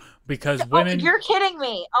because women. You're kidding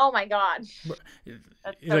me! Oh my god.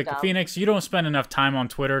 That's so like dumb. Phoenix, you don't spend enough time on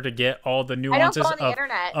Twitter to get all the nuances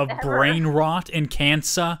of brain rot and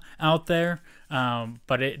cancer out there.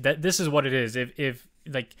 But this is what it is. If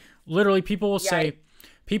like literally people will say,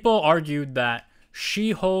 people argued that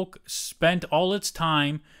She-Hulk spent all its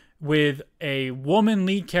time with a woman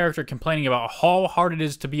lead character complaining about how hard it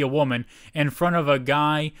is to be a woman in front of a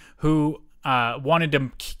guy who wanted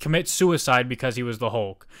to commit suicide because he was the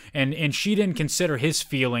Hulk. And she didn't consider his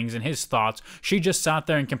feelings and his thoughts. She just sat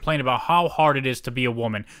there and complained about how hard it is to be a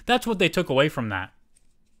woman. That's what they took away from that.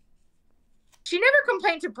 She never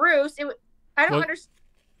complained to Bruce. I don't understand.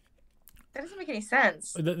 That doesn't make any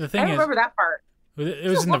sense. The thing I don't remember that part. It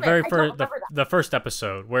was in the very first, the first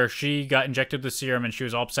episode where she got injected with serum and she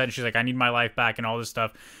was all upset and she's like, I need my life back and all this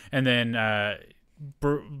stuff. And then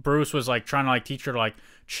Bruce was like trying to like teach her to like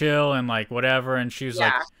chill and like whatever. And she was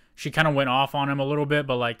like, she kind of went off on him a little bit,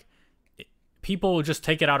 but like people just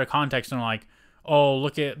take it out of context and are like, oh,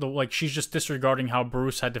 look at like she's just disregarding how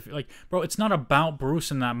Bruce had to feel. Like, bro, it's not about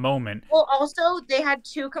Bruce in that moment. Well, also they had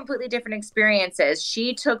two completely different experiences.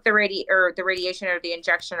 She took the radiation or the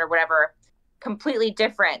injection or whatever completely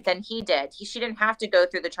different than he did. She didn't have to go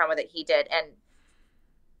through the trauma that he did, and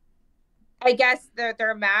I guess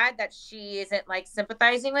they're mad that she isn't like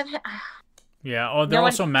sympathizing with him. Yeah. Oh, they're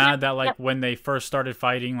also mad that like when they first started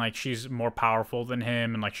fighting, like she's more powerful than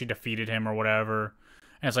him and like she defeated him or whatever.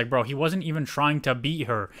 And it's like, bro, he wasn't even trying to beat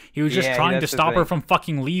her. He was just trying to stop her from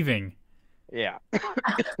fucking leaving. Yeah.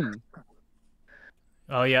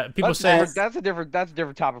 Oh yeah, people say that's a different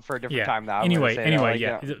topic for a different time now. Anyway,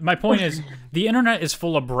 my point is the internet is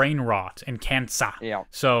full of brain rot and cancer. Yeah.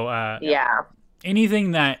 So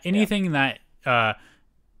anything that has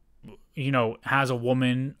a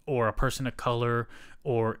woman or a person of color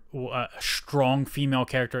or a strong female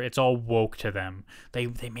character, it's all woke to them. They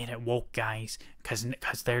made it woke, guys, because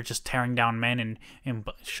they're just tearing down men and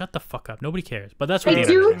shut the fuck up. Nobody cares. But that's what I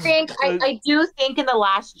do think in The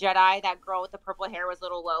Last Jedi, that girl with the purple hair was a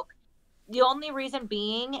little woke. The only reason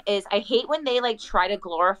being is I hate when they like try to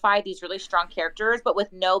glorify these really strong characters, but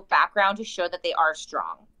with no background to show that they are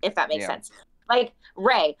strong, if that makes sense. Like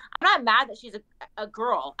Rey, I'm not mad that she's a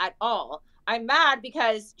girl at all. I'm mad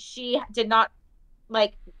because she did not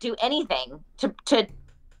like do anything to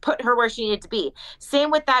put her where she needed to be.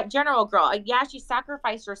 Same with that general girl. Like, yeah, she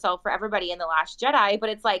sacrificed herself for everybody in The Last Jedi, but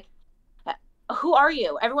it's like, who are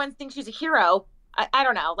you? Everyone thinks she's a hero. I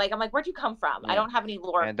don't know. Like, I'm like, where'd you come from? I don't have any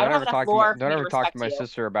lore. Man, I don't have enough lore. Don't ever talk to my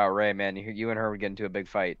sister about Rey, man. You and her would get into a big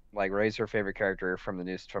fight. Like, Rey's her favorite character from the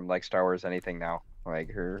news, from like Star Wars, anything now.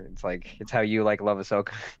 Like it's how you like love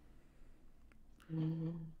Ahsoka.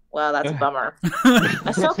 Well, that's a bummer.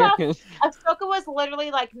 Ahsoka was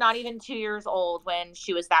literally like not even 2 years old when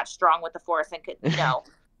she was that strong with the Force and could,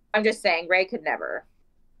 I'm just saying, Rey could never.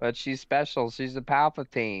 But she's special. She's a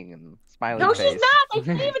Palpatine and smiley no, face. No, she's not. I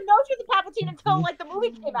didn't even know she was a Palpatine until like the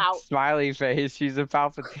movie came out. Smiley face. She's a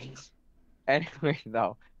Palpatine. Anyway,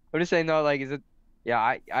 though, I'm just saying though, like, is it?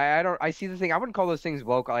 Yeah, I see the thing. I wouldn't call those things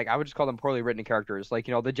woke. Like, I would just call them poorly written characters. Like,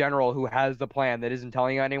 the general who has the plan that isn't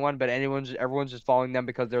telling anyone, but everyone's just following them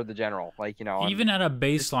because they're the general. Like, even at a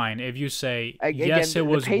baseline, if you say yes, it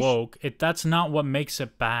was woke, that's not what makes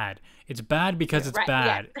it bad. It's bad because it's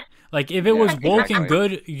bad. Yeah. Like, if it was woke and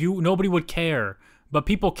good, nobody would care. But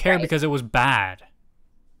people care because it was bad.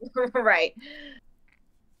 Right.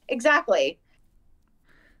 Exactly.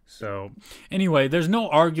 So, anyway, there's no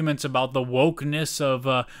arguments about the wokeness of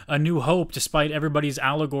A New Hope, despite everybody's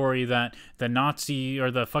allegory that the Nazi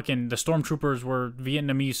or the stormtroopers were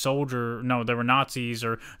Vietnamese soldier. No, they were Nazis,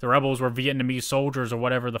 or the rebels were Vietnamese soldiers, or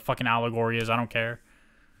whatever the fucking allegory is. I don't care.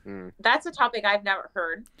 That's a topic I've never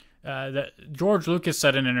heard. George Lucas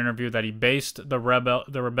said in an interview that he based the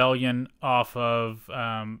rebellion off of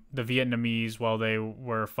the Vietnamese while they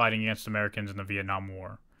were fighting against Americans in the Vietnam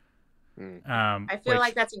War. I feel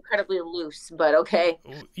like that's incredibly loose, but okay.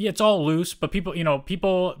 Yeah, it's all loose, but people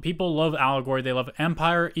love allegory. They love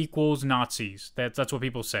empire equals Nazis. That's what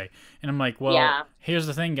people say. And I'm like, well, here's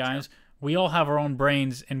the thing, guys. We all have our own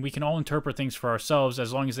brains, and we can all interpret things for ourselves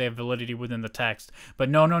as long as they have validity within the text. But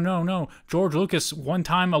no. George Lucas one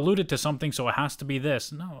time alluded to something, so it has to be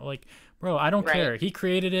this. No, like, bro, I don't care. He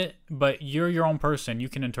created it, but you're your own person. You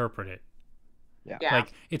can interpret it. Yeah.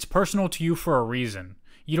 Like, it's personal to you for a reason.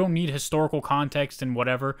 You don't need historical context and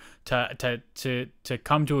whatever to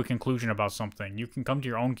come to a conclusion about something. You can come to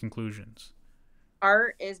your own conclusions.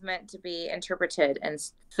 Art is meant to be interpreted, and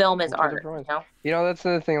film is art. That's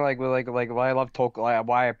the thing. Like why I love Tolkien.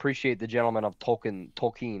 Why I appreciate the gentleman of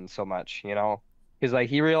Tolkien so much. Because like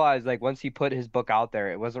he realized like once he put his book out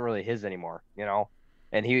there, it wasn't really his anymore.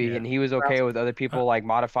 And he was okay with other people like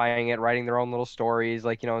modifying it, writing their own little stories,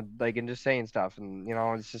 like and just saying stuff, and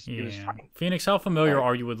it's just it was fine. Phoenix, how familiar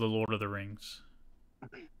are you with the Lord of the Rings?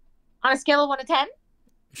 On a scale of 1 to 10?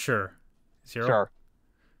 Sure. 0? Sure.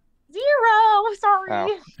 0. Sorry.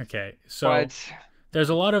 Oh. Okay, so there's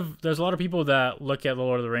a lot of people that look at the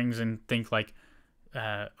Lord of the Rings and think like,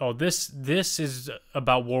 this is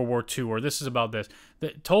about World War II, or this is about this.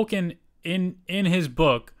 Tolkien in his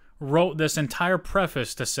book wrote this entire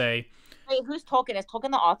preface to say, wait, who's Tolkien? Is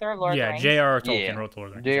Tolkien the author of Lord of the Rings? Yeah, J.R.R. Tolkien wrote the Lord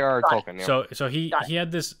of the Rings. J.R.R. Tolkien, yeah. So he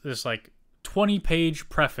had this like 20-page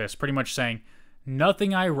preface pretty much saying,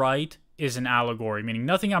 nothing I write is an allegory, meaning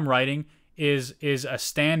nothing I'm writing is a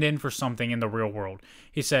stand-in for something in the real world.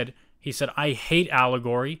 He said, I hate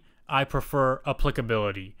allegory. I prefer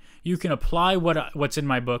applicability. You can apply what's in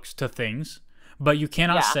my books to things, but you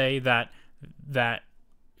cannot say that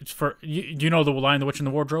it's for you know the line, The Witch in the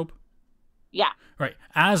Wardrobe? Yeah. Right.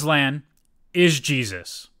 Aslan is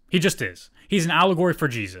Jesus. He just is. He's an allegory for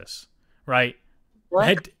Jesus, right?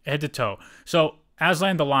 What? Head to toe. So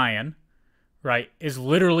Aslan the lion, right, is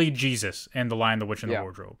literally Jesus in The Lion, the Witch, and the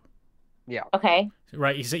Wardrobe. Yeah. Okay.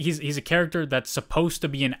 Right. He's a character that's supposed to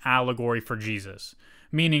be an allegory for Jesus,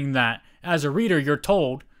 meaning that as a reader, you're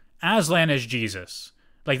told Aslan is Jesus.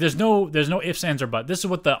 Like there's no ifs, ands, or buts. This is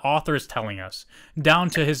what the author is telling us,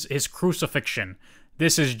 down to his crucifixion.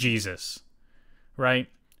 This is Jesus, right?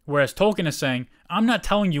 Whereas Tolkien is saying, I'm not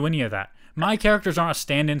telling you any of that. My characters aren't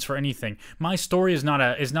stand-ins for anything. My story is not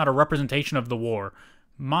a representation of the war.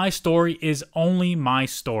 My story is only my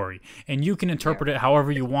story, and you can interpret it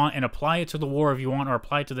however you want and apply it to the war if you want, or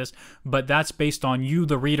apply it to this, but that's based on you,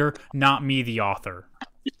 the reader, not me, the author.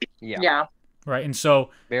 Yeah. right? And so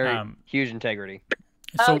Very huge integrity.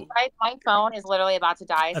 so My phone is literally about to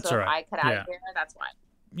die, That's so all if right. I cut out Yeah. of here, that's why.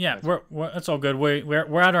 yeah, we're that's all good.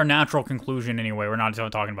 We're at our natural conclusion anyway. We're not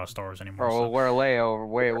talking about Star Wars anymore. Or so. we're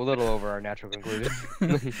a little over our natural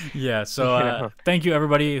conclusion. Yeah, so Yeah. thank you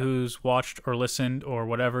everybody who's watched or listened or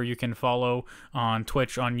whatever. You can follow on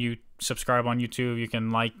Twitch, subscribe on YouTube. You can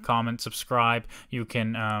like, comment, subscribe. You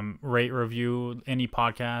can rate, review any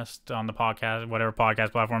podcast on the podcast, whatever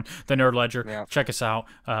podcast platform, the Nerd Ledger. Yeah. Check us out.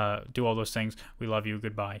 Do all those things. We love you.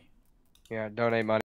 Goodbye. Yeah, donate money.